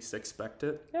when you least expect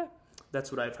it. Yeah.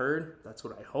 That's what I've heard. That's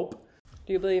what I hope.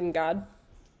 Do you believe in God?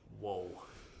 Whoa.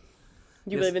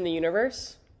 You believe in the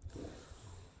universe?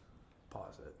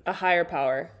 Pause it. A higher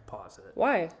power? Pause it.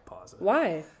 Why? Pause it.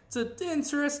 Why? It's an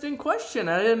interesting question.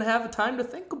 I didn't have time to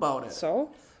think about it. So?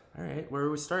 All right, where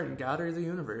are we starting? God or the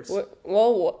universe?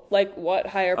 What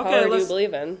higher power do you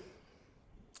believe in?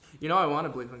 You know, I want to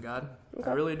believe in God. Okay.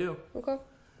 I really do. Okay.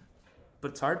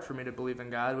 But it's hard for me to believe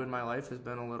in God when my life has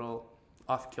been a little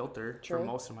off kilter for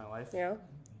most of my life. Yeah.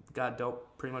 God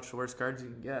dealt pretty much the worst cards you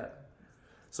can get.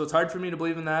 So it's hard for me to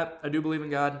believe in that. I do believe in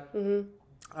God.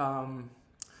 Mm-hmm.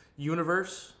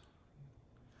 Universe?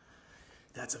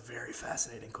 That's a very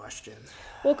fascinating question.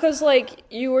 Well, because, like,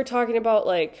 you were talking about,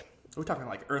 like... We're talking,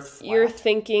 like, Earth flat. You're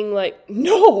thinking, like...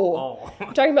 No! Oh.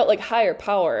 I'm talking about, like, higher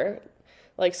power.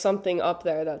 Like, something up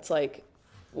there that's, like,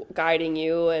 guiding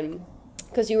you. And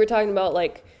because you were talking about,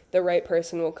 like, the right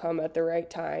person will come at the right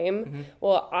time. Mm-hmm.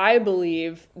 Well, I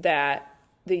believe that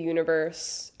the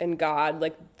universe and God,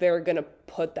 like, they're gonna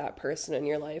put that person in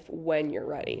your life when you're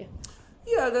ready.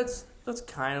 Yeah, that's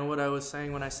kind of what I was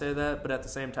saying when I say that, but at the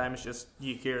same time, it's just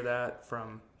you hear that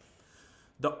from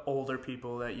the older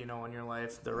people that you know in your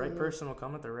life. The right person will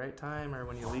come at the right time, or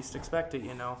when you least expect it,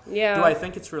 you know. Yeah. Do I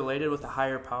think it's related with a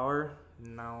higher power?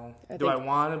 No. Do I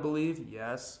want to believe?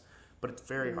 Yes. but it's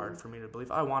very hard for me to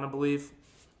believe. I want to believe,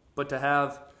 but to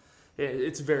have,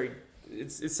 it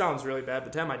sounds really bad,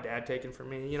 but to have my dad taken from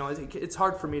me, it's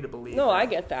hard for me to believe. No, I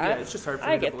get that. Yeah, it's just hard for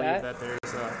me to believe that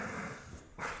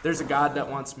there's a God that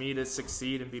wants me to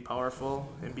succeed and be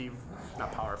powerful and be,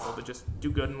 not powerful, but just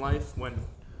do good in life when,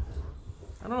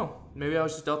 I don't know, maybe I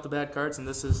was just dealt the bad cards and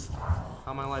this is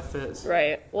how my life is.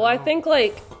 Right. Well, I think,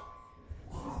 like,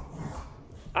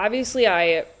 obviously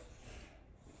I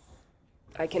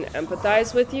can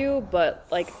empathize with you, but,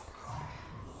 like,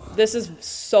 this is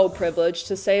so privileged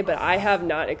to say, but I have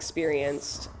not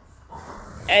experienced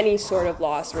any sort of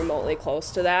loss remotely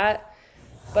close to that.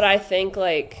 But I think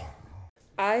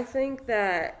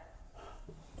that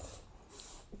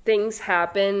things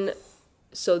happen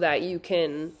so that you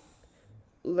can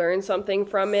learn something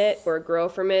from it or grow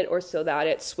from it, or so that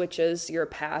it switches your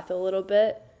path a little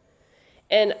bit.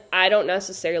 And I don't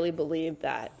necessarily believe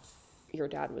that your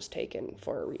dad was taken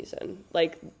for a reason.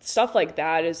 Like, stuff like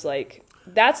that is like,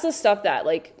 that's the stuff that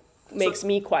like makes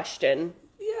me question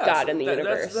God and the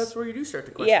universe. That's where you do start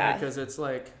to question it, because it's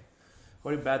like,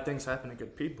 what if bad things happen to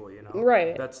good people,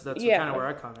 Right. That's kind of where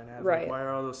I come in at. Right. Like, why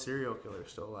are all those serial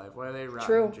killers still alive? Why are they rotting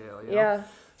True. in jail? Yeah.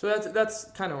 So that's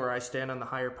kind of where I stand on the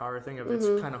higher power thing of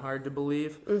it's kind of hard to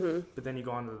believe. But then you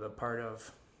go on to the part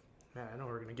of, man, I know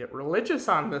we're going to get religious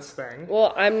on this thing.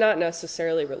 Well, I'm not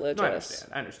necessarily religious.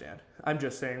 No, I understand. I'm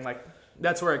just saying, like,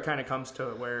 that's where it kind of comes to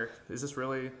where, is this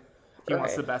really, he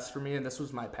wants the best for me and this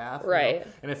was my path? Right.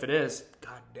 And if it is,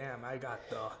 god damn, I got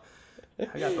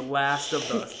the last of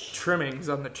the trimmings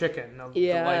on the chicken of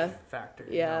the life factor.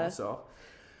 So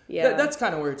that's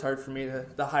kind of where it's hard for me,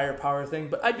 the higher power thing.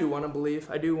 But I do want to believe.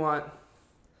 I do want,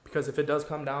 because if it does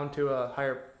come down to a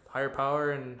higher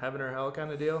power and heaven or hell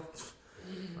kind of deal,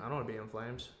 I don't want to be in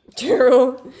flames.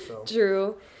 True. So,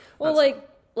 True. Well,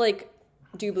 like,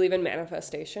 do you believe in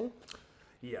manifestation?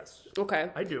 Yes. Okay.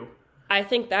 I do. I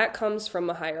think that comes from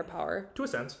a higher power. To a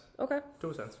sense. Okay. To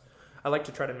a sense. I like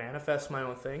to try to manifest my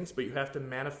own things, but you have to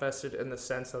manifest it in the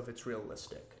sense of it's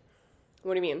realistic.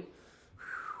 What do you mean?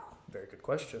 Very good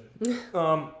question.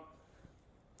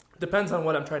 Depends on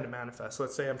what I'm trying to manifest. So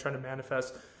let's say I'm trying to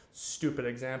manifest, stupid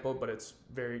example, but it's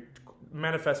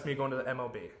manifest me going to the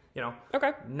MLB,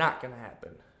 Okay. Not going to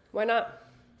happen. Why not?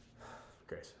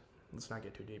 Grace, let's not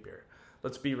get too deep here.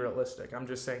 Let's be realistic. I'm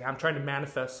just saying I'm trying to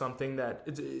manifest something that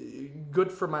is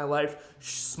good for my life,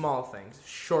 small things,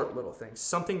 short little things,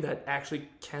 something that actually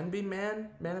can be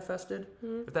manifested,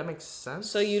 if that makes sense.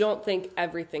 So you don't think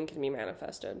everything can be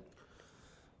manifested?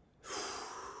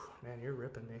 Man, you're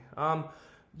ripping me.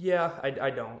 Yeah, I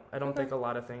don't. I don't think a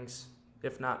lot of things,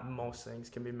 if not most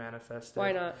things, can be manifested.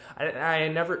 Why not? I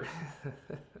never...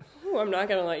 Ooh, I'm not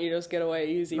going to let you just get away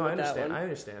easy with that one. I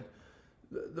understand.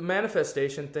 The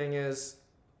manifestation thing is,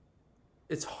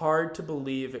 it's hard to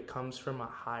believe it comes from a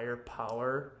higher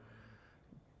power.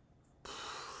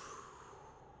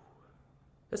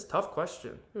 It's a tough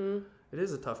question. It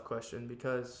is a tough question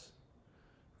because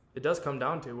it does come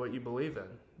down to what you believe in.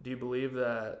 Do you believe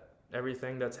that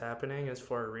everything that's happening is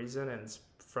for a reason and it's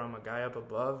from a guy up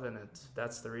above and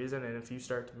that's the reason? And if you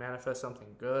start to manifest something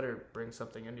good or bring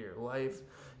something into your life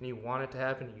and you want it to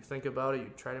happen and you think about it, you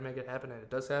try to make it happen and it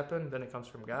does happen, then it comes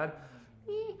from God.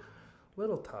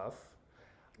 Little tough.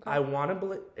 Okay. I want to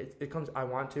believe it comes. I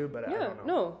want to, but I don't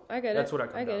know. No, I get it. That's what I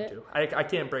come down to. I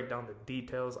can't break down the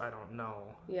details. I don't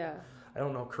know. Yeah. I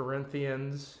don't know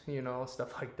Corinthians,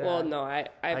 stuff like that. Well, no,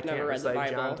 I've never read the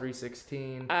Bible. John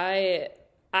 3:16.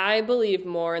 I believe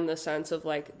more in the sense of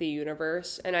like the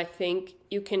universe, and I think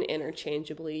you can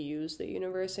interchangeably use the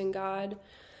universe and God.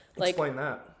 Explain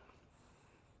that.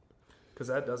 Because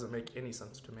that doesn't make any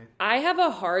sense to me. I have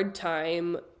a hard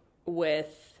time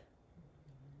with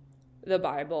the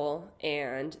Bible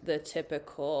and the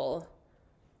typical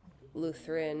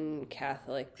Lutheran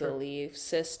Catholic belief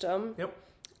system. Yep.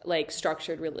 Like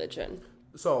structured religion.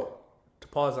 So, to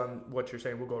pause on what you're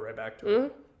saying, we'll go right back to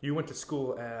it. You went to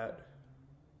school at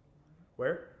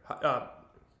where?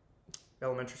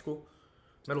 Elementary school?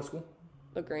 Middle school?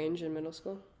 LaGrange in middle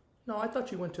school. No, I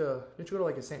thought you went to... Did you go to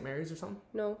like a St. Mary's or something?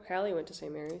 No, Hallie went to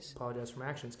St. Mary's. Apologize for my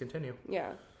actions. Continue.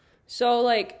 Yeah. So,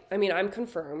 I'm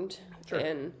confirmed. Sure.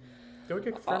 And did we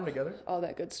get confirmed together? All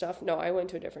that good stuff. No, I went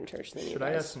to a different church than you guys. Should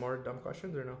I ask some more dumb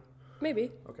questions or no?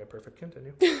 Maybe. Okay, perfect.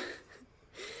 Continue.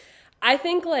 I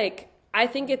think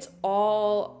it's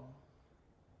all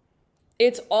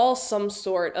some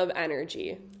sort of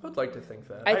energy. I'd like to think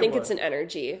that. I think it's an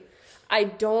energy.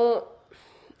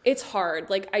 It's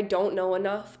hard. I don't know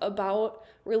enough about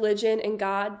religion and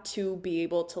God to be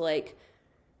able to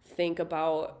think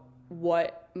about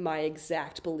what my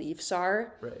exact beliefs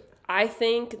are. Right. I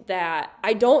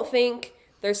don't think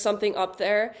there's something up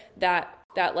there that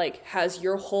like has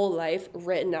your whole life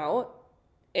written out,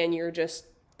 and you're just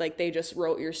like, they just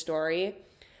wrote your story.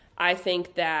 I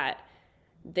think that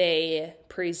they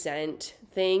present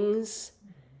things.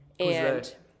 Who's and they?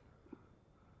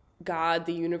 God,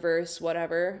 the universe,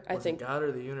 whatever. Was it God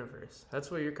or the universe?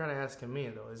 That's what you're kind of asking me,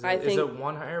 though. Is it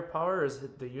one higher power, or is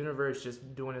it the universe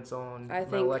just doing its own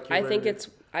molecular...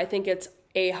 I think it's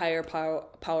a higher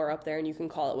power up there, and you can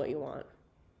call it what you want.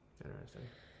 Interesting.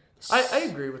 I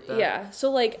agree with that. Yeah. So,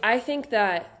 like, I think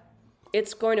that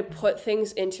it's going to put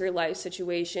things into your life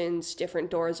situations,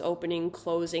 different doors opening,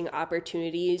 closing,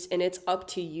 opportunities, and it's up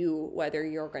to you whether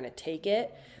you're going to take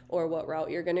it or what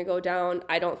route you're going to go down.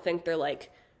 I don't think they're,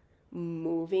 like,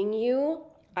 moving you.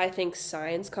 I think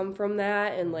signs come from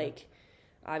that, and like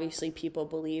obviously people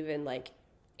believe in like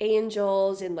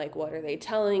angels and like what are they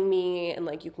telling me, and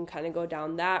like you can kind of go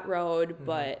down that road.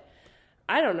 But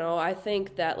I don't know, I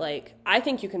think that like I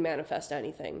think you can manifest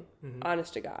anything.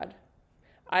 Honest to God,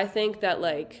 I think that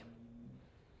like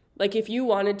if you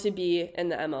wanted to be in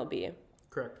the MLB,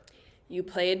 correct, you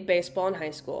played baseball in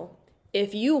high school,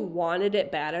 if you wanted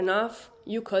it bad enough,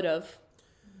 you could have.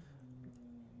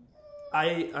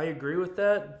 I agree with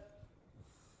that,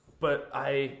 but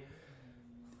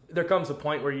there comes a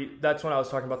point where that's when I was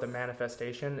talking about the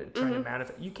manifestation, trying to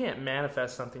manifest. You can't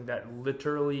manifest something that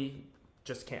literally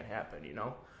just can't happen, you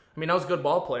know? I mean, I was a good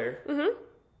ball player,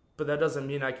 but that doesn't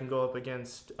mean I can go up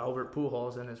against Albert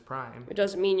Pujols in his prime. It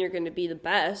doesn't mean you're going to be the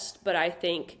best, but I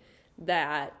think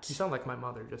that... You sound like my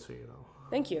mother, just so you know.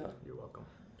 Thank you. You're welcome.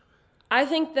 I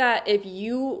think that if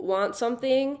you want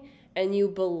something and you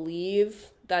believe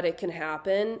that it can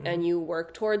happen and you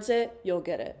work towards it, you'll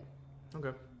get it.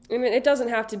 Okay. I mean, it doesn't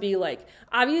have to be like,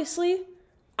 obviously,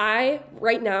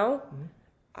 right now,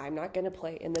 I'm not going to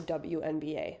play in the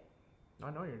WNBA.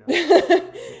 I know you're not.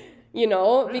 You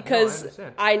know, Yeah, because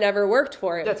no, I never worked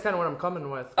for it. That's kind of what I'm coming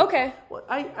with. Okay. Well,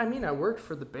 I mean, I worked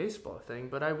for the baseball thing,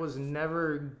 but I was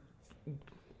never,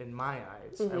 in my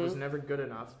eyes, I was never good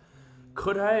enough.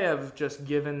 Could I have just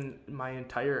given my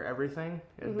entire everything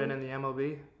and been in the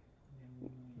MLB?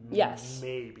 Yes.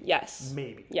 Maybe. Yes.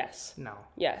 Maybe. Yes. No.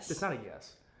 Yes. It's not a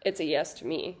yes. It's a yes to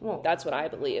me. Well, that's what I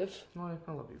believe. Well,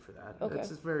 I love you for that. Okay.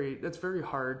 That's very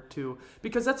hard to,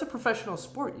 because that's a professional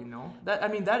sport, you know.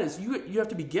 That is you have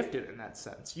to be gifted in that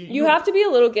sense. You have to be a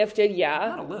little gifted, yeah.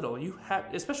 Not a little. You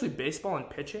have, especially baseball and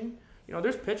pitching. You know,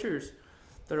 there's pitchers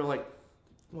that are like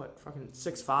fucking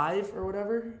 6'5" or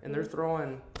whatever, and they're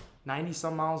throwing 90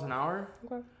 some miles an hour.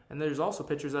 Okay. And there's also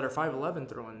pitchers that are 5'11"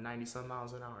 throwing 90 some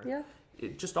miles an hour. Yeah.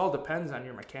 It just all depends on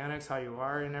your mechanics, how you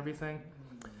are, and everything.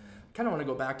 Kind of want to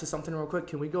go back to something real quick.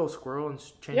 Can we go squirrel and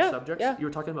change subjects? Yeah. You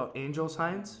were talking about angel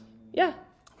signs? Yeah.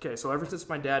 Okay, so ever since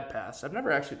my dad passed, I've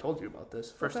never actually told you about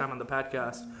this. First time on the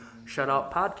podcast. Shout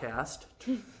out podcast.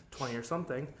 20 or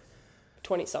something.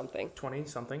 20-something.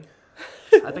 20-something.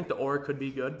 I think the or could be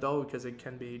good, though, because it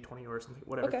can be 20 or something.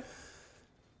 Whatever. Okay.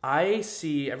 I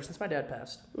see, ever since my dad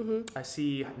passed, I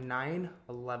see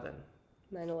 9/11.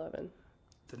 9/11.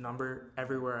 The number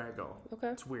everywhere I go. Okay.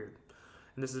 It's weird.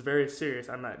 And this is very serious.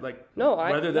 I'm not like,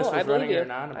 whether this was running you. or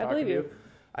not, I'm I talking believe to you. you.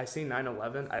 I see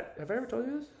 9/11. Have I ever told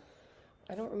you this?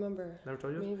 I don't remember. Never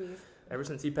told you this? Maybe. Ever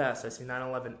since he passed, I see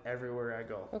 9/11 everywhere I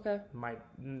go. Okay.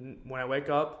 When I wake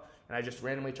up and I just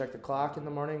randomly check the clock in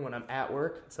the morning when I'm at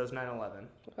work, it says 9/11.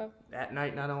 Okay. At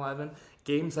night, 9/11.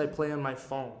 Games I play on my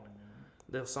phone,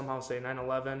 they'll somehow say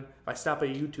 9/11. If I stop a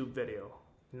YouTube video,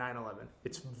 9/11.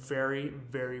 It's very,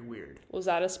 very weird. Was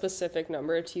that a specific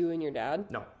number to you and your dad?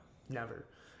 No, never.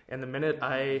 And the minute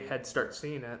I had started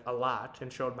seeing it a lot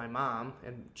and showed my mom,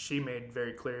 and she made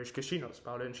very clear, because she knows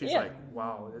about it, and she's like,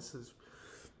 wow, this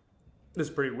is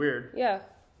pretty weird. Yeah.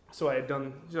 So I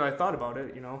thought about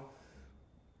it, you know.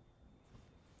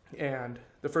 And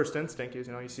the first instinct is,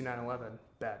 you see 9/11,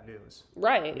 bad news.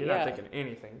 Right, You're not thinking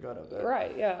anything good of it.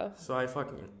 Right, yeah. So I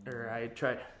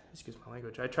tried, excuse my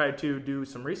language, I tried to do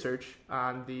some research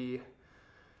on the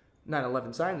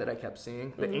 9/11 sign that I kept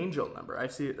seeing, the angel number. I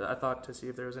thought to see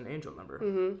if there was an angel number.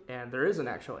 And there is an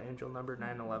actual angel number,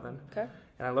 9/11. Okay.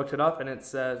 And I looked it up, and it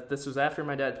says, this was after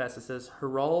my dad passed, it says,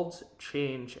 heralds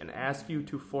change and ask you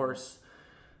to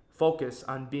focus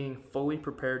on being fully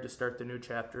prepared to start the new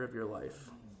chapter of your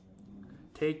life.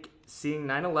 Take seeing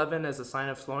 9/11 as a sign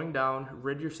of slowing down,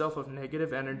 rid yourself of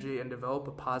negative energy, and develop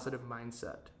a positive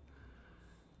mindset.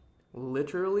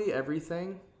 Literally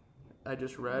everything I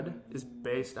just read is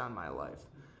based on my life.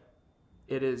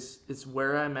 It's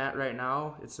where I'm at right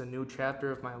now. It's a new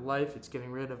chapter of my life. It's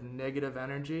getting rid of negative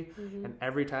energy. And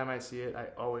every time I see it, I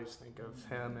always think of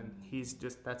him, and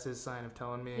that's his sign of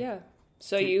telling me,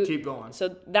 So keep going.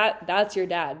 So that's your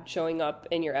dad showing up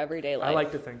in your everyday life. I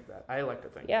like to think that.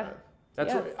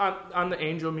 That's what, on the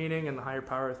angel meeting and the higher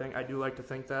power thing, I do like to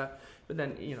think that. But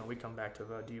then, we come back to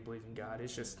the do you believe in God?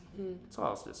 It's just, it's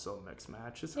all just so mixed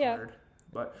match. It's hard.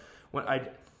 But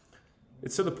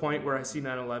it's to the point where I see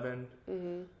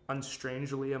 9/11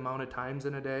 unstrangely amount of times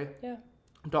in a day. Yeah.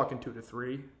 I'm talking 2 to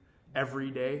 3 every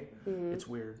day. It's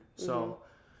weird. So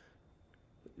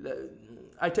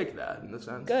I take that in the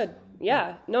sense. Good.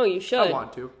 Yeah. No, you should. I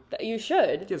want to. You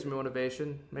should. It gives me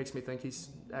motivation. Makes me think he's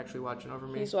actually watching over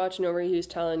me. He's watching over you. He's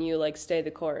telling you, like, stay the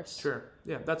course. Sure.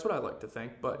 Yeah, that's what I like to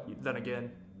think. But then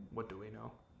again, what do we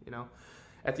know?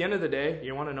 At the end of the day,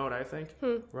 you want to know what I think?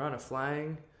 We're on a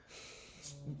flying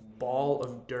ball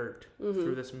of dirt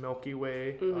through this Milky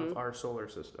Way of our solar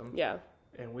system. Yeah.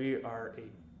 And we are a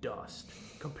dust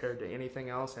compared to anything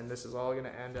else. And this is all going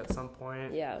to end at some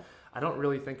point. Yeah. I don't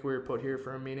really think we were put here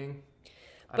for a meaning.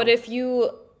 But if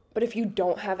you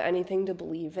don't have anything to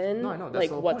believe in, no, I know, that's like,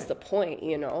 the whole what's point. the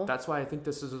point, That's why I think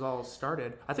this is all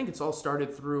started. I think it's all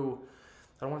started through,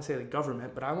 I don't want to say the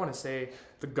government, but I want to say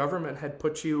the government had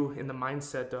put you in the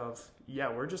mindset of,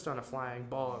 we're just on a flying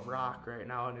ball of rock right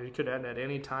now, and it could end at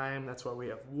any time. That's why we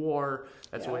have war.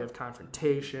 That's why we have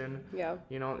confrontation. Yeah.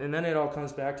 And then it all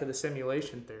comes back to the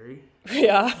simulation theory.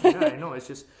 Yeah. I know.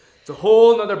 It's a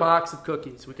whole nother box of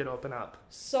cookies we could open up.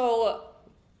 So,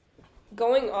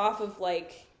 going off of,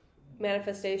 like,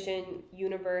 manifestation,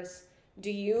 universe, do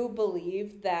you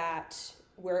believe that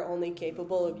we're only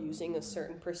capable of using a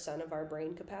certain % of our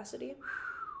brain capacity?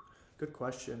 Good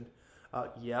question.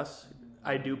 Yes,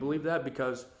 I do believe that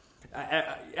because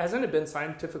hasn't it been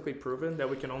scientifically proven that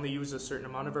we can only use a certain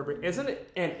amount of our brain? Isn't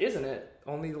it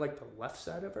only like the left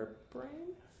side of our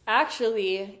brain?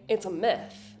 Actually, it's a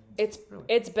myth. It's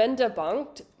been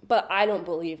debunked, but I don't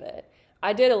believe it.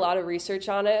 I did a lot of research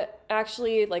on it,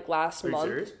 actually, like last month.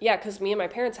 Serious? Yeah, because me and my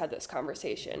parents had this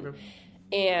conversation. Okay.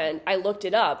 And I looked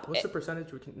it up. What's the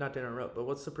percentage we can, not to interrupt, but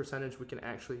what's the percentage we can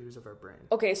actually use of our brain?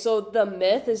 Okay, so the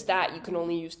myth is that you can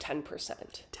only use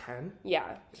 10%. 10?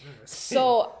 Yeah.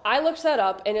 So I looked that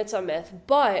up, and it's a myth.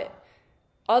 But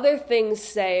other things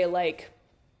say, like,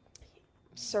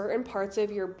 certain parts of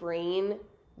your brain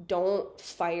don't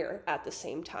fire at the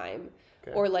same time.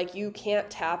 Okay. Or, like, you can't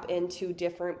tap into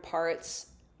different parts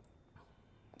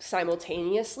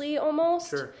simultaneously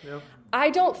almost. Sure, yeah. I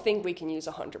don't think we can use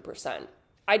 100%.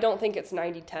 I don't think it's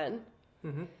 90-10.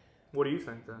 Mm-hmm. What do you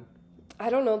think then?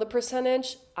 I don't know the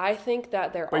percentage. I think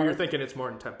that there are... But you're thinking it's more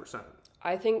than 10%.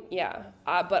 I think, yeah.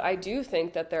 But I do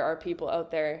think that there are people out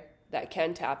there that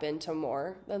can tap into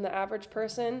more than the average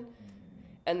person.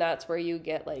 And that's where you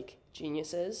get, like,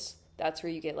 geniuses. That's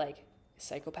where you get, like,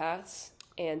 psychopaths.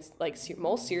 And, like,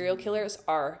 most serial killers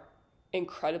are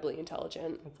incredibly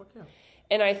intelligent. Oh, fuck yeah.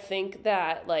 And I think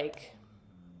that, like...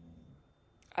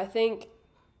 I think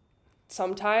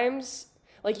sometimes,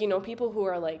 like, people who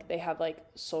are, like, they have, like,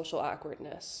 social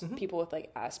awkwardness, people with,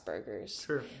 like, Asperger's.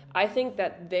 Sure. I think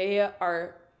that they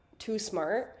are too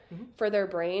smart for their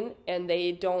brain, and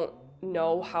they don't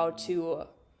know how to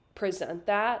present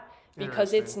that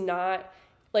because it's not,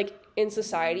 like, in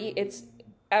society, it's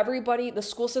everybody, the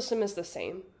school system is the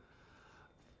same.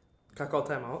 Can I call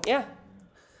time out? Yeah.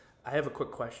 I have a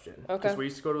quick question. Okay. Because we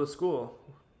used to go to a school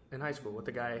in high school with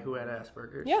a guy who had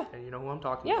Asperger's. Yeah. And you know who I'm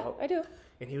talking about? Yeah, I do.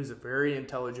 And he was a very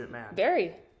intelligent man.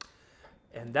 Very.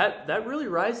 And that really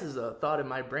rises a thought in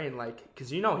my brain, like, because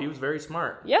he was very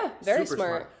smart. Yeah, very Super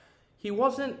smart. He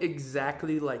wasn't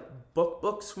exactly, like,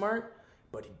 book smart,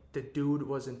 but the dude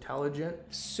was intelligent.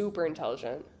 Super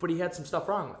intelligent. But he had some stuff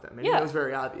wrong with him. And it was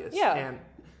very obvious. Yeah.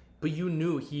 But you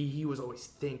knew he was always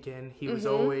thinking. He was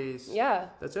always... Yeah.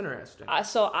 That's interesting.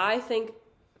 So I think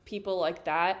people like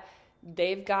that,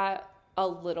 they've got a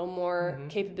little more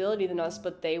capability than us,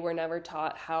 but they were never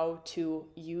taught how to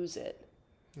use it.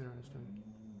 Interesting.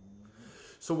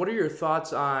 So what are your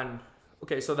thoughts on...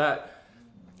 Okay, so that...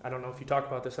 I don't know if you talk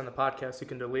about this on the podcast. You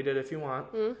can delete it if you want.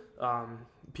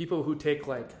 People who take,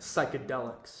 like,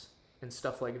 psychedelics and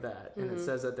stuff like that. And it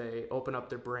says that they open up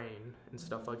their brain and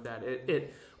stuff like that.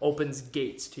 It opens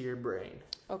gates to your brain.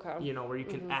 Okay. Where you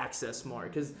can access more.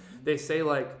 Because they say,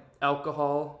 like,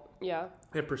 alcohol... Yeah.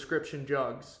 And prescription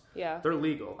drugs. Yeah. They're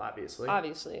legal, obviously.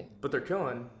 Obviously. But they're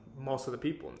killing most of the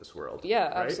people in this world. Yeah,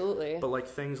 right? absolutely. But, like,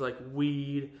 things like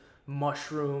weed,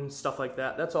 mushrooms, stuff like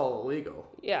that, that's all illegal.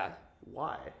 Yeah.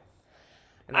 Why?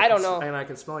 And I don't know. And I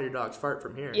can smell your dog's fart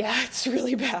from here. Yeah, it's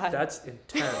really bad. That's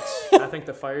intense. I think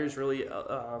the fire's really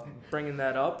bringing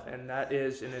that up, and that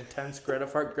is an intense Greta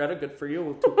fart. Greta, good for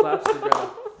you. 2 claps for Greta.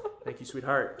 Thank you,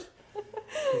 sweetheart.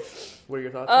 What are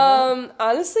your thoughts on that?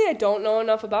 Honestly, I don't know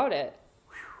enough about it.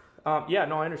 Yeah,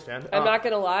 no, I understand. I'm not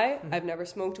going to lie. I've never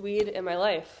smoked weed in my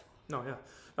life. No, yeah.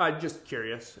 No, I'm just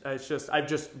curious. I've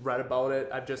just read about it.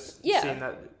 I've just seen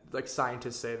that, like,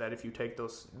 scientists say that if you take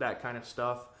that kind of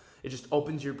stuff, it just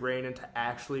opens your brain into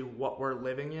actually what we're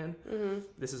living in. Mm-hmm.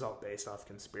 This is all based off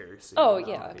conspiracy. Oh,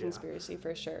 yeah, conspiracy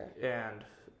for sure. And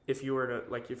if you were to,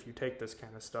 like, if you take this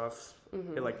kind of stuff,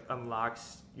 it, like,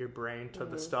 unlocks your brain to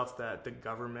the stuff that the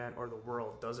government or the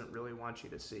world doesn't really want you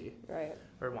to see. Right.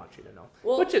 Or want you to know.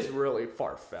 Well, which is really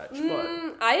far-fetched.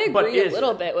 I agree a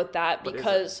little bit with that,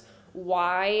 because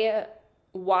why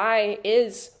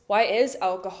is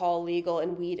alcohol legal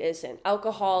and weed isn't?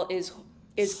 Alcohol is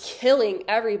killing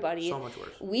everybody. So much worse.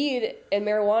 Weed and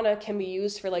marijuana can be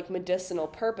used for, like, medicinal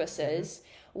purposes.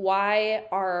 Why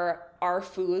are our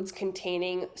foods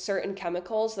containing certain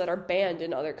chemicals that are banned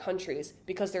in other countries?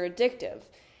 Because they're addictive.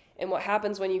 And what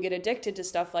happens when you get addicted to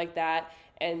stuff like that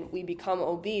and we become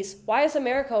obese? Why is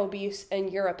America obese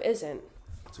and Europe isn't?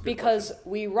 Because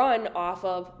we run off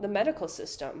of the medical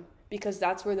system, because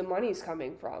that's where the money's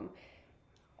coming from.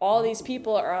 All these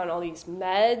people are on all these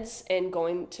meds and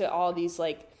going to all these,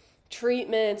 like,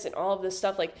 treatments and all of this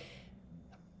stuff. Like,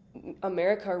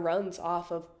 America runs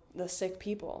off of the sick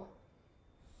people.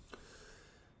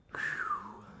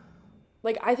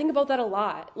 Like, I think about that a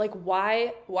lot. Like,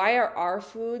 why are our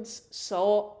foods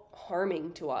so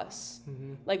harming to us?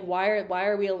 Like, why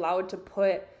are we allowed to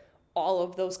put all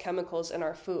of those chemicals in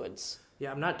our foods?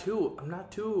 Yeah, I'm not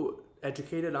too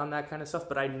educated on that kind of stuff,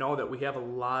 but I know that we have a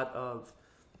lot of,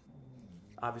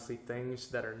 obviously, things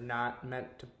that are not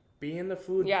meant to be in the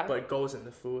food, but goes in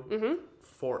the food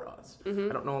for us. I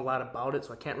don't know a lot about it,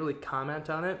 so I can't really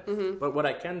comment on it. But what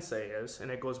I can say is,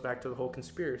 and it goes back to the whole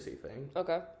conspiracy thing.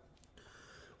 Okay.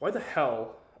 Why the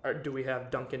hell do we have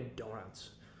Dunkin'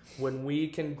 Donuts when we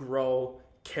can grow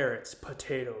carrots,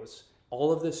 potatoes,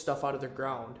 all of this stuff out of the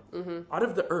ground, out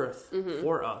of the earth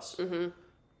for us, and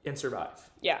survive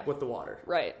with the water?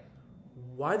 Right.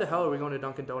 Why the hell are we going to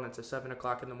Dunkin' Donuts at 7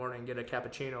 o'clock in the morning and get a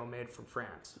cappuccino made from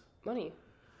France? Money.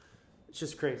 It's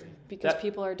just crazy. Because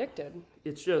people are addicted.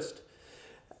 It's just,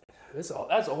 that's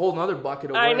a whole nother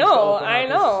bucket of worms. I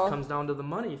know. It comes down to the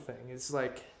money thing. It's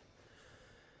like,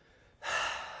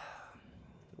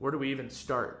 where do we even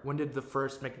start? When did the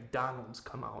first McDonald's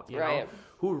come out? You know?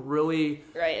 Who really?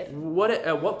 Right.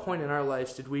 At what point in our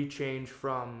lives did we change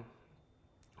from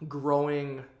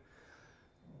growing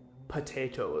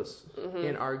potatoes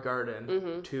in our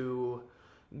garden to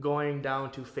going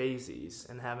down to Phasey's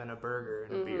and having a burger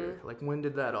and a beer? Like, when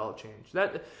did that all change?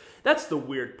 That's the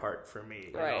weird part for me,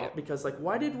 you know? Because, like,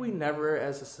 why did we never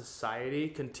as a society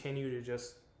continue to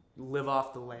just live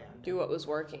off the land? Do what was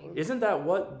working. Isn't that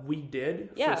what we did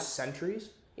for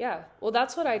centuries? Yeah. Well,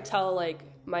 that's what I tell, like,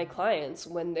 my clients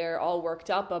when they're all worked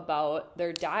up about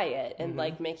their diet and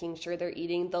like making sure they're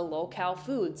eating the low-cal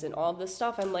foods and all this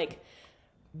stuff. I'm like,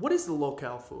 what is the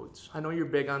low-cal foods? I know you're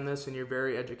big on this and you're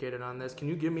very educated on this. Can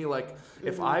you give me, like,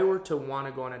 if I were to want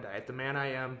to go on a diet, the man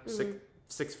I am,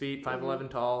 6 feet, 5'11"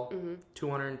 tall,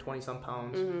 220 some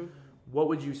pounds, what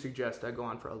would you suggest I go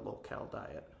on for a low-cal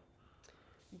diet?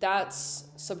 That's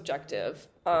subjective.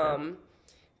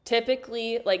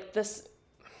 Typically, like, the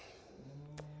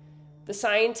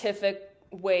scientific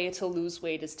way to lose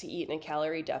weight is to eat in a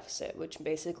calorie deficit, which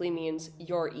basically means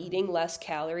you're eating less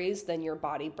calories than your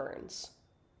body burns.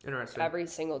 Interesting. Every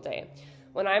single day.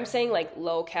 When I'm saying, like,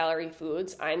 low calorie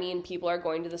foods, I mean people are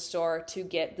going to the store to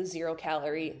get the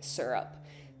 0-calorie syrup,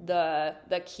 the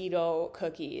keto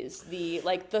cookies, the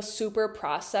super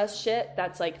processed shit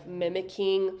that's, like,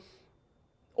 mimicking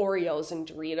Oreos and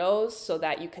Doritos so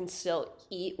that you can still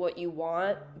eat what you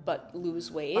want but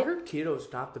lose weight. I heard keto's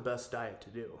not the best diet to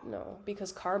do. No,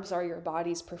 because carbs are your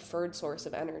body's preferred source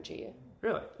of energy.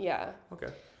 Really? Yeah. Okay.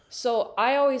 So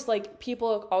I always, like,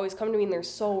 people always come to me and they're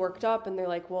so worked up and they're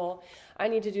like, well, I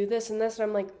need to do this and this. And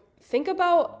I'm like, think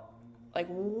about, like,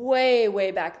 way,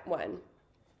 way back when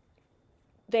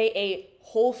they ate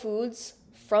whole foods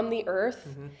from the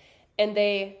earth and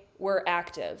they were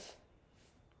active.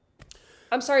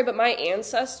 I'm sorry, but my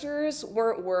ancestors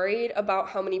weren't worried about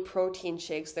how many protein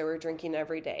shakes they were drinking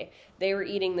every day. They were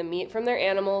eating the meat from their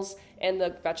animals and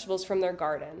the vegetables from their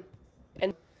garden.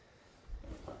 And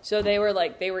so they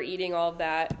were eating all of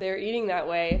that. They were eating that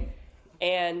way.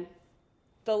 And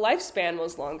the lifespan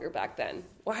was longer back then.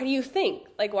 Why do you think?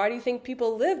 Like, why do you think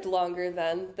people lived longer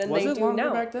then than they do now? Was it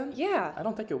longer back then? Yeah. I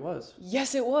don't think it was.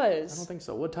 Yes, it was. I don't think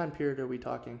so. What time period are we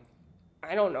talking?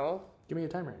 I don't know. Give me a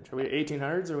time range. Are we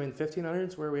 1800s? Are we in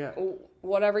 1500s? Where are we at?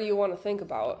 Whatever you want to think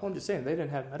about. Well, I'm just saying, they didn't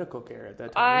have medical care at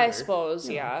that time I either. Suppose,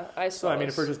 yeah. I suppose. So, I mean,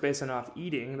 if we're just basing off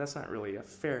eating, that's not really a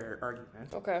fair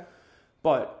argument. Okay.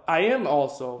 But I am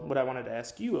also, what I wanted to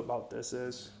ask you about this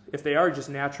is, if they are just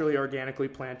naturally, organically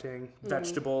planting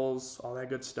vegetables, all that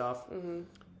good stuff, you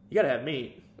got to have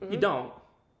meat. You don't,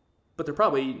 but they're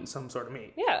probably eating some sort of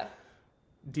meat. Yeah.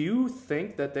 Do you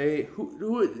think that they,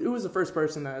 who was the first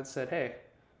person that said, hey,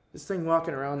 this thing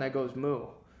walking around that goes moo,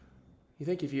 you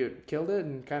think if you killed it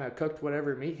and kind of cooked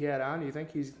whatever meat he had on, do you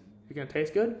think he's going to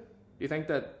taste good? Do you think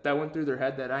that went through their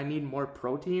head that I need more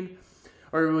protein?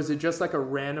 Or was it just like a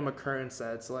random occurrence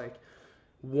that's like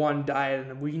one diet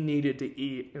and we needed to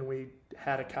eat and we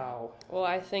had a cow? Well,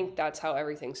 I think that's how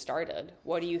everything started.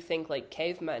 What do you think like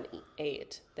cavemen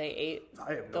ate? They ate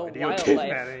I have the no idea what wildlife.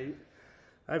 cavemen ate.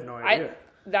 I have no idea.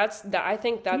 I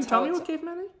think that's Can you tell how me what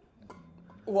cavemen ate?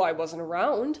 Well, I wasn't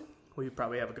around. Well, you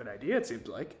probably have a good idea, it seems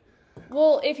like.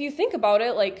 Well, if you think about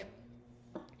it, like,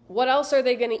 what else are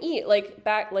they going to eat? Like,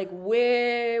 back, like,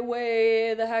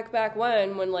 way the heck back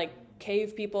when, like,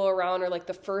 cave people around, or, like,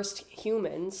 the first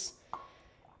humans,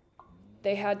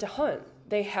 they had to hunt.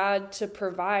 They had to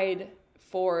provide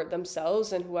for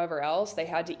themselves and whoever else. They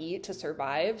had to eat to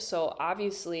survive. So,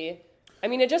 obviously, I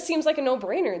mean, it just seems like a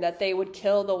no-brainer that they would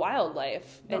kill the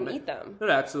wildlife and eat them. That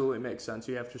absolutely makes sense.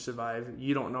 You have to survive.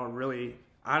 You don't know really...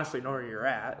 honestly know where you're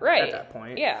at that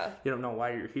point. Yeah. You don't know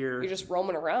why you're here. You're just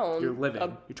roaming around. You're living.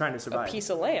 You're trying to survive. A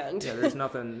piece of land. Yeah, there's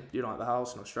nothing. You don't have a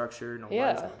house, no structure, no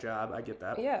life, no job. I get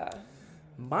that. Yeah.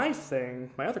 My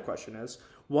other question is,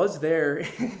 what was the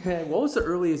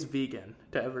earliest vegan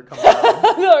to ever come around?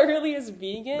 The earliest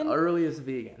vegan? The earliest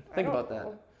vegan. Think about that.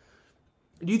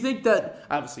 Do you think that,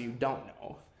 obviously you don't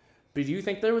know, but do you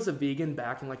think there was a vegan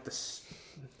back in like the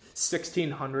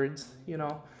 1600s, you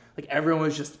know? Like everyone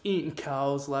was just eating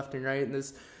cows left and right, and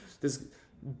this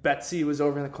Betsy was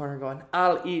over in the corner going,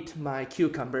 "I'll eat my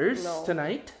cucumbers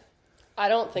tonight." I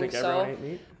don't think so. Everyone ate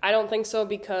meat? I don't think so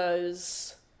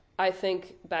because I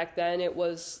think back then it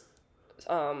was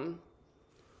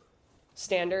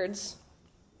standards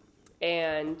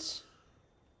and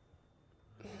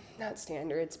not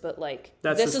standards, but like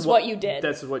this is what you did.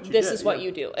 This is what you This did, is what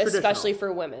you do, especially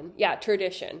for women. Yeah,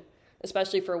 tradition,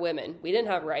 especially for women. We didn't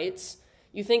have rights.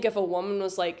 You think if a woman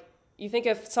was like, you think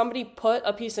if somebody put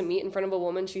a piece of meat in front of a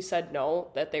woman, she said no,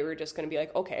 that they were just going to be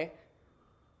like, okay.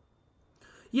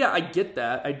 Yeah, I get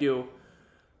that. I do.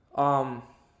 I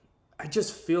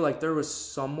just feel like there was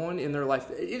someone in their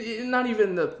life, not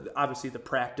even obviously the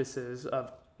practices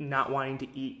of not wanting to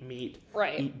eat meat,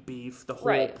 eat beef, the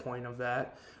whole point of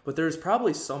that. But there's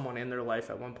probably someone in their life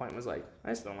at one point was like, I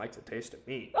just don't like the taste of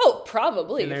meat. Oh,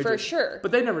 probably, for sure.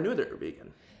 But they never knew they were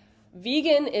vegan.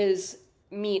 Vegan is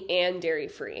meat and dairy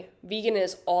free. Vegan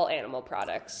is all animal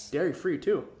products. Dairy free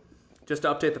too. Just to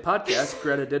update the podcast,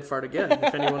 Greta did fart again,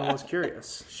 if anyone was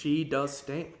curious. She does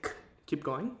stink. Keep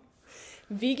going.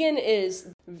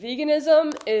 Veganism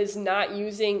is not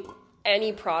using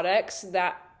any products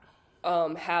that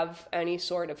have any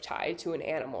sort of tie to an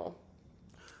animal.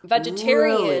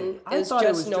 Vegetarian is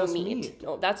just no meat.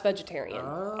 No, that's vegetarian.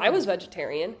 I was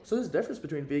vegetarian. So there's a difference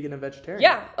between vegan and vegetarian.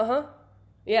 Yeah,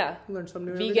 yeah. You learn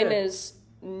something new Vegan every day. is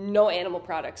no animal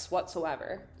products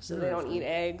whatsoever. So they don't eat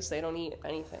eggs. They don't eat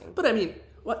anything. But I mean,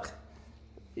 what?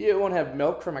 You won't have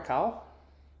milk from a cow?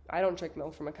 I don't drink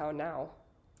milk from a cow now.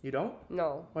 You don't?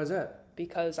 No. Why is that?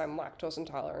 Because I'm lactose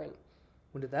intolerant.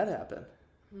 When did that happen?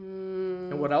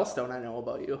 And what else don't I know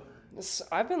about you?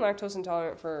 I've been lactose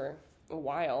intolerant for a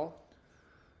while.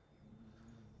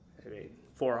 I mean,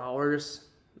 4 hours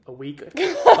a week,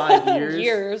 5 years?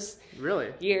 Years.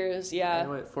 Really? Years, yeah.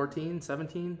 What, 14,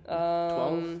 17,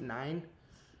 12, 9?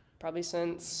 Probably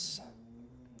since...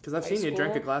 Because I've seen you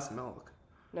drink a glass of milk.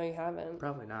 No, you haven't.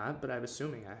 Probably not, but I'm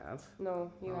assuming I have.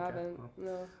 No, you haven't. Well,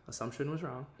 no. Assumption was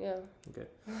wrong. Yeah. Okay.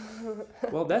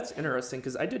 Well, that's interesting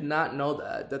because I did not know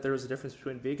that there was a difference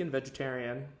between vegan,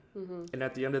 vegetarian, and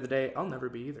at the end of the day, I'll never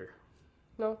be either.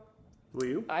 No. Will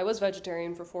you? I was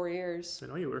vegetarian for 4 years. I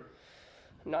know you were.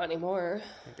 Not anymore.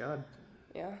 Thank God.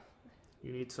 Yeah.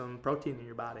 You need some protein in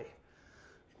your body.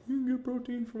 You can get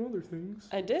protein from other things.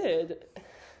 I did.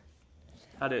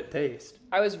 How did it taste?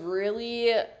 I was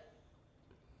really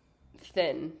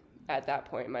thin at that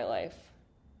point in my life.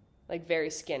 Like, very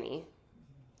skinny.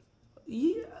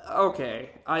 Yeah,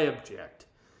 okay, I object.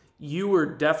 You were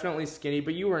definitely skinny,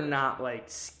 but you were not, like,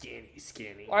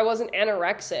 skinny. I wasn't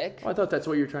anorexic. Oh, I thought that's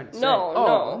what you were trying to say.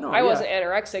 No. I wasn't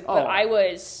anorexic, but I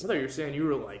was... I thought you were saying you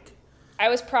were, like... I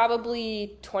was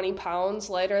probably 20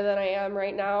 pounds lighter than I am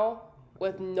right now,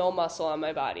 with no muscle on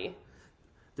my body.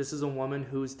 This is a woman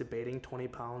who's debating 20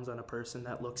 pounds on a person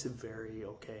that looks very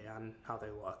okay on how they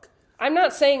look. I'm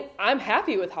not saying I'm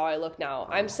happy with how I look now.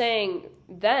 I'm saying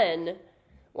then,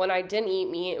 when I didn't eat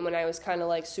meat and when I was kind of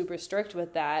like super strict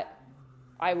with that,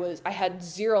 I had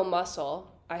zero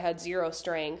muscle. I had zero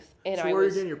strength. And so where are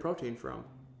you getting your protein from?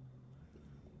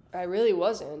 I really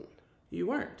wasn't. You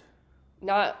weren't.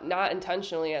 Not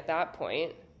intentionally at that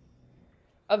point.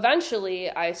 Eventually,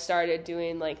 I started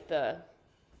doing like the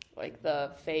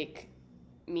fake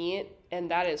meat,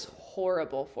 and that is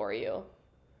horrible for you.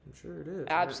 I'm sure it is.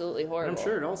 Absolutely horrible. And I'm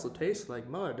sure it also tastes like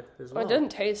mud as well. It didn't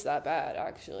taste that bad,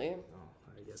 actually. Oh,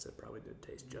 I guess it probably did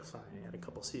taste just fine. I had a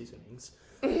couple seasonings.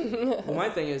 Well, my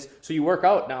thing is, so you work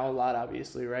out now a lot,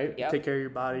 obviously, right? Yep. You take care of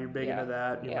your body. You're big into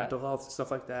that. Your Yeah. mental health,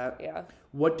 stuff like that. Yeah.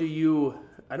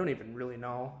 I don't even really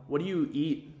know. What do you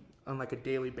eat on like a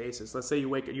daily basis? Let's say you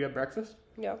wake up, you have breakfast?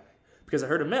 Yeah. Because I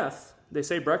heard a myth. They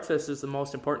say breakfast is the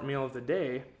most important meal of the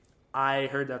day. I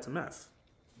heard that's a myth.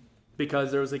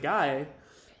 Because there was a guy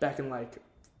back in like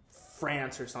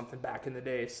France or something back in the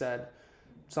day said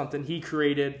something. He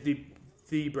created the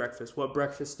breakfast, what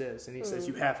breakfast is. And he says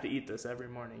you have to eat this every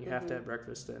morning. You have to have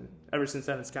breakfast. And ever since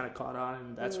then, it's kind of caught on.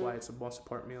 And that's why it's the most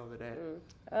important meal of the day.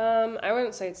 I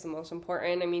wouldn't say it's the most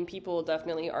important. I mean, people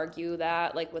definitely argue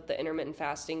that, like with the intermittent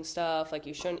fasting stuff, like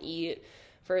you shouldn't eat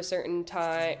for a certain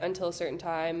time until a certain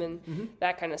time and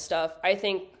that kind of stuff. I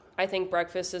think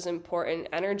breakfast is important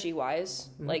energy wise.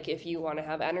 Like if you want to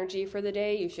have energy for the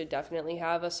day, you should definitely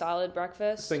have a solid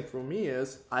breakfast. The thing for me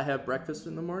is I have breakfast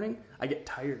in the morning. I get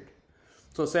tired.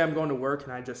 So say I'm going to work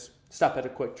and I just stop at a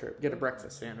Quick Trip, get a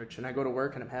breakfast sandwich, and I go to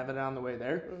work and I'm having it on the way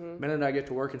there. The minute I get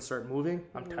to work and start moving,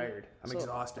 I'm tired. I'm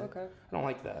exhausted. Okay. I don't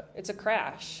like that. It's a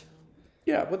crash.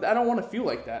 Yeah, but I don't want to feel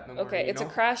like that in the morning. Okay, it's a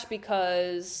crash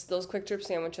because those Quick Trip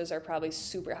sandwiches are probably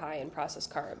super high in processed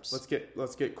carbs.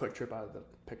 Let's get Quick Trip out of the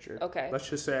picture. Okay. Let's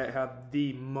just say I have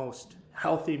the most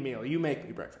healthy meal. You make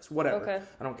me breakfast, whatever. Okay.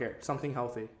 I don't care. Something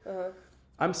healthy. Uh-huh.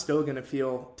 I'm still gonna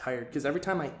feel tired because every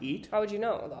time I eat, How would you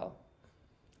know, though?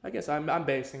 I guess I'm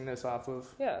basing this off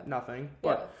of nothing,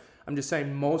 but Yeah. I'm just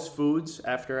saying most foods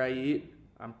after I eat,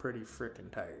 I'm pretty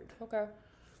freaking tired. Okay.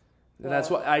 And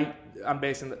that's what I'm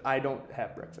basing. I don't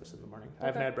have breakfast in the morning. I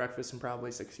haven't had breakfast in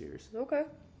probably 6 years. Okay.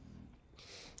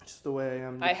 Just the way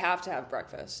I'm. I have to have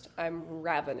breakfast. I'm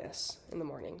ravenous in the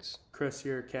mornings. Chris,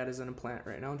 your cat is in a plant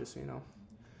right now, just so you know.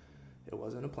 It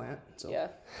wasn't a plant, so Yeah.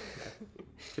 Okay.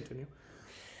 Continue.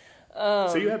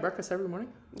 So you have breakfast every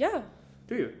morning? Yeah.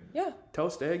 Do you? Yeah.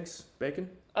 Toast, eggs, bacon?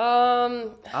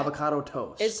 Um, Avocado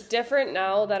toast. It's different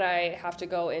now that I have to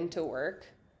go into work.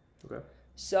 Okay.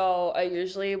 So I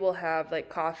usually will have like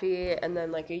coffee and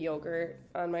then like a yogurt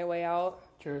on my way out.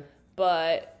 Sure.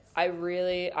 But I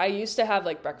used to have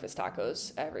like breakfast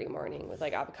tacos every morning with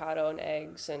like avocado and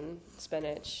eggs and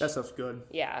spinach. That stuff's good.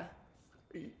 Yeah.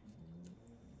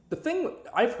 The thing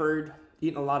I've heard,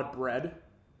 eating a lot of bread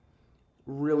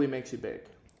really makes you big.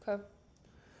 Okay.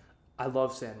 I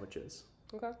love sandwiches.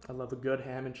 Okay. I love a good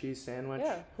ham and cheese sandwich.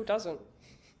 Yeah. Who doesn't?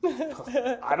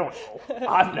 I don't know.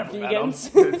 I've never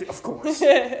Vegans? met them. Of course.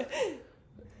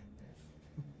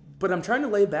 But I'm trying to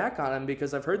lay back on them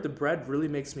because I've heard the bread really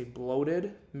makes me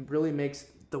bloated. Really makes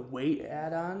the weight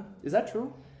add on. Is that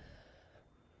true?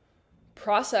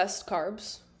 Processed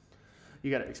carbs. You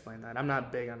got to explain that. I'm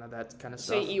not big on that kind of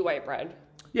So stuff. you eat white bread.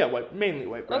 Yeah, mainly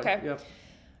white bread. Okay. Yep.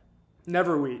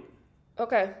 Never wheat.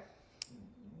 Okay.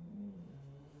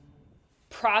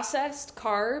 Processed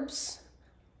carbs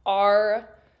are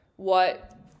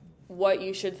what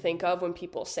you should think of when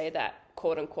people say that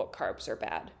quote unquote carbs are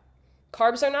bad.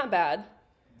 Carbs are not bad.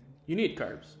 You need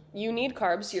carbs. You need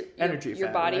carbs. Energy your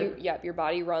fat, body, right? Yep, your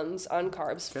body runs on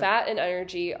carbs. Okay. Fat and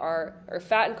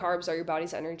carbs are your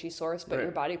body's energy source, but Right.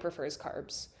 your body prefers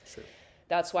carbs. Sure.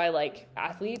 That's why like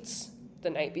athletes, the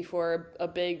night before a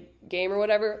big game or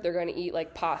whatever, they're going to eat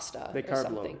like pasta They or carb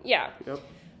something. load. Yeah. Yep.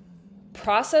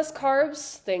 Processed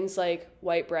carbs, things like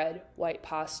white bread, white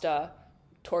pasta,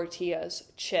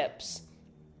 tortillas, chips.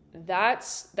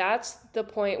 That's the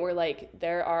point where like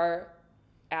there are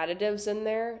additives in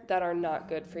there that are not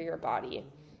good for your body.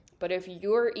 But if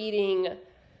you're eating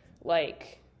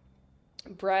like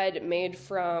bread made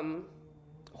from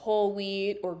whole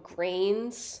wheat or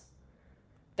grains,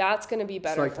 that's going to be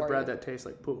better for you. It's like the bread that tastes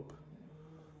like poop.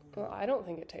 Well, I don't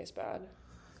think it tastes bad.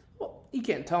 Well, you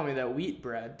can't tell me that wheat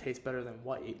bread tastes better than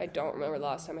white. I don't remember the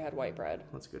last time I had white bread.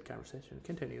 That's a good conversation.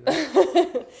 Continue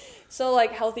that. So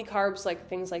like healthy carbs, like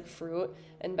things like fruit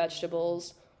and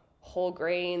vegetables, whole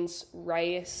grains,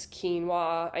 rice,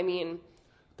 quinoa. I mean,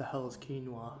 The hell is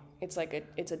quinoa? it's like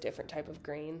it's a different type of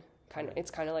grain. It's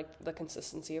kind of like the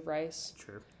consistency of rice.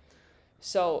 Sure.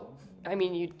 So, I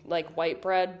mean, you like white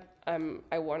bread.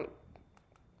 I won't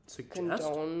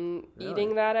condone Really?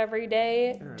 eating that every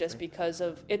day Interesting. just because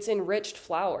of it's enriched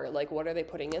flour. Like, what are they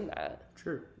putting in that?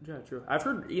 True. Yeah, true. I've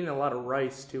heard eating a lot of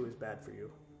rice too is bad for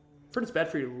you. heard it's bad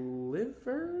for your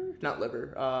liver. Not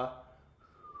liver.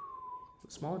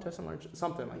 Small intestine, large,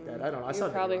 something like that. I don't know. I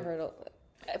probably heard.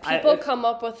 People come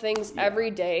up with things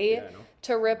every day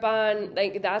to rip on.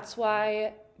 Like that's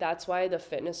why the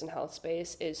fitness and health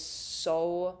space is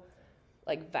so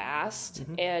like vast,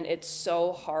 and it's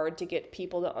so hard to get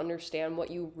people to understand what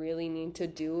you really need to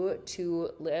do to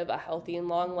live a healthy and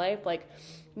long life. Like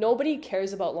nobody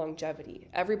cares about longevity.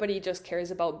 Everybody just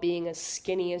cares about being as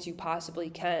skinny as you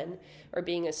possibly can or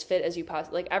being as fit as you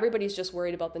possibly. Like everybody's just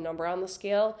worried about the number on the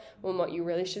scale, when what you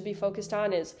really should be focused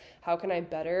on is how can I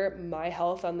better my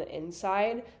health on the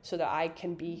inside so that I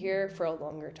can be here for a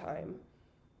longer time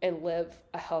and live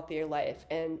a healthier life.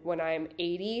 And when I'm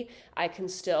 80, I can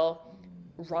still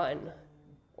run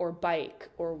or bike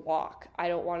or walk. I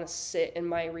don't want to sit in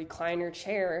my recliner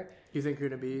chair. You think you're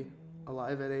going to be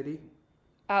alive at 80?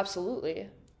 Absolutely.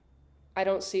 I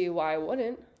don't see why I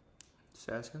wouldn't. Just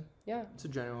asking. Yeah. It's a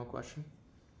general question.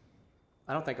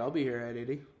 I don't think I'll be here at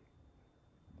 80.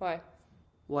 Why?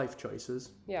 Life choices.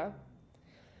 Yeah.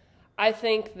 I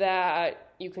think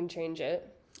that you can change it.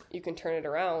 You can turn it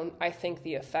around. I think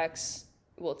the effects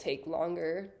will take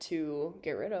longer to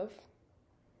get rid of.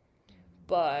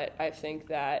 But I think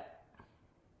that,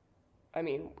 I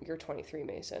mean, you're 23,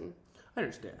 Mason. I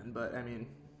understand, but I mean,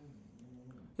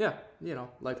 yeah, you know,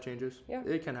 life changes. Yeah.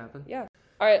 It can happen. Yeah.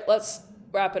 All right, let's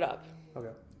wrap it up.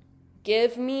 Okay.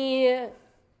 Give me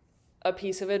a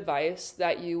piece of advice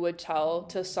that you would tell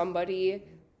to somebody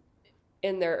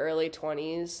in their early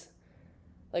 20s.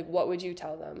 Like, what would you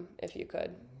tell them if you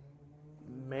could?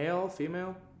 Male,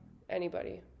 female?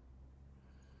 Anybody.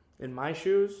 In my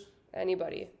shoes?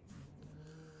 Anybody.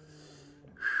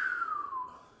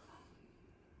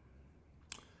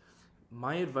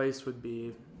 My advice would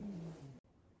be,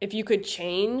 if you could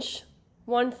change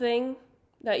one thing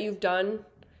that you've done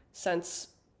since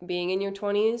being in your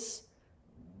 20s,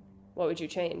 what would you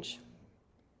change?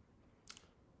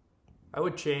 I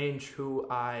would change who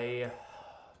I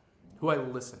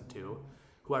listened to,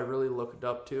 who I really looked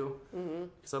up to.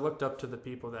 Because I looked up to the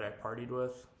people that I partied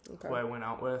with, who I went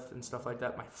out with, and stuff like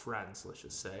that. My friends, let's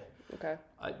just say. Okay.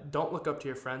 Don't look up to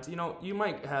your friends. You know, you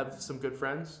might have some good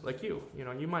friends, like you. You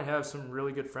know, you might have some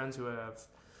really good friends who have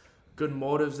good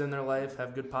motives in their life,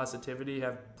 have good positivity,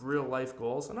 have real life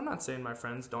goals. And I'm not saying my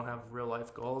friends don't have real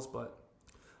life goals, but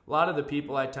a lot of the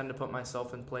people I tend to put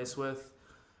myself in place with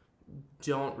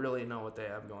don't really know what they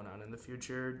have going on in the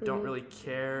future, don't really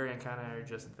care, and kind of are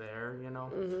just there, you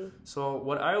know? So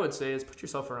what I would say is put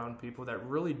yourself around people that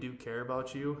really do care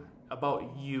about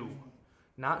you.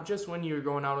 Not just when you're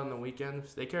going out on the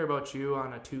weekends. They care about you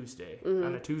on a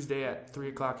Tuesday, at 3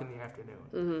 o'clock in the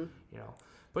afternoon, you know?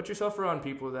 Put yourself around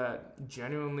people that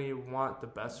genuinely want the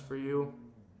best for you.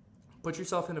 Put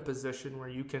yourself in a position where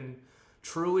you can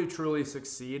truly, truly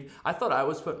succeed. I thought I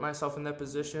was putting myself in that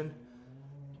position.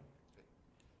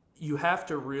 You have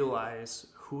to realize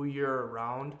who you're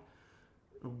around,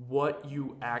 what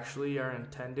you actually are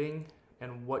intending,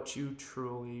 and what you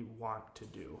truly want to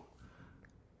do.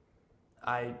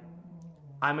 I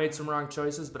made some wrong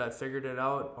choices, but I figured it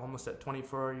out almost at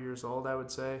 24 years old, I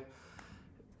would say.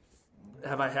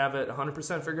 Have it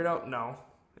 100% figured out? No.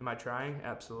 Am I trying?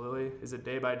 Absolutely. Is it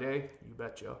day by day? You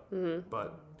betcha.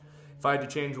 But if I had to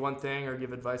change one thing or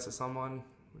give advice to someone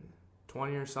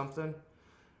 20 or something,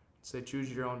 say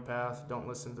choose your own path. Don't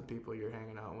listen to the people you're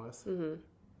hanging out with.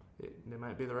 They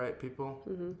might be the right people.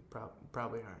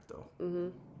 Probably aren't,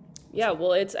 though. Yeah,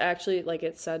 well, it's actually, like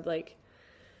it said, like,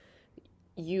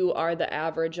 you are the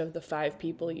average of the 5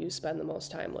 people you spend the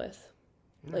most time with.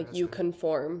 Yeah, like, you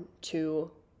conform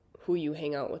to who you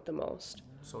hang out with the most.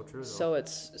 So true, though. So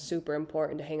it's super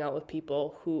important to hang out with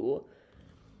people who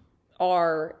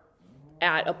are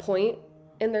at a point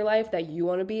in their life that you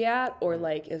want to be at, or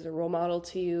like is a role model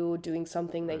to you, doing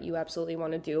something that you absolutely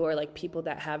want to do, or like people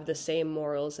that have the same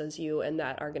morals as you and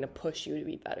that are going to push you to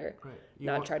be better,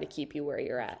 not try to keep you where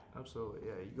you're at. Absolutely,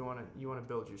 yeah. You want to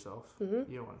build yourself. You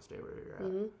don't want to stay where you're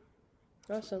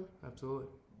at. Awesome. Absolutely.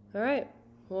 All right.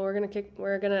 Well,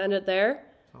 we're gonna end it there.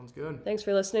 Sounds good. Thanks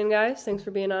for listening, guys. Thanks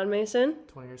for being on, Mason.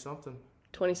 20 or something.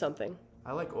 20-something.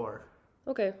 I like or.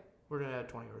 Okay. We're gonna add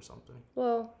 20 or something.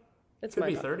 Well, it's could my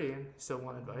be 30 and still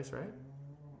want advice, right?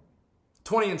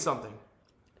 20 and something.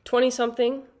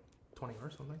 20-something. 20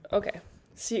 or something. Okay.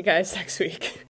 See you guys next week.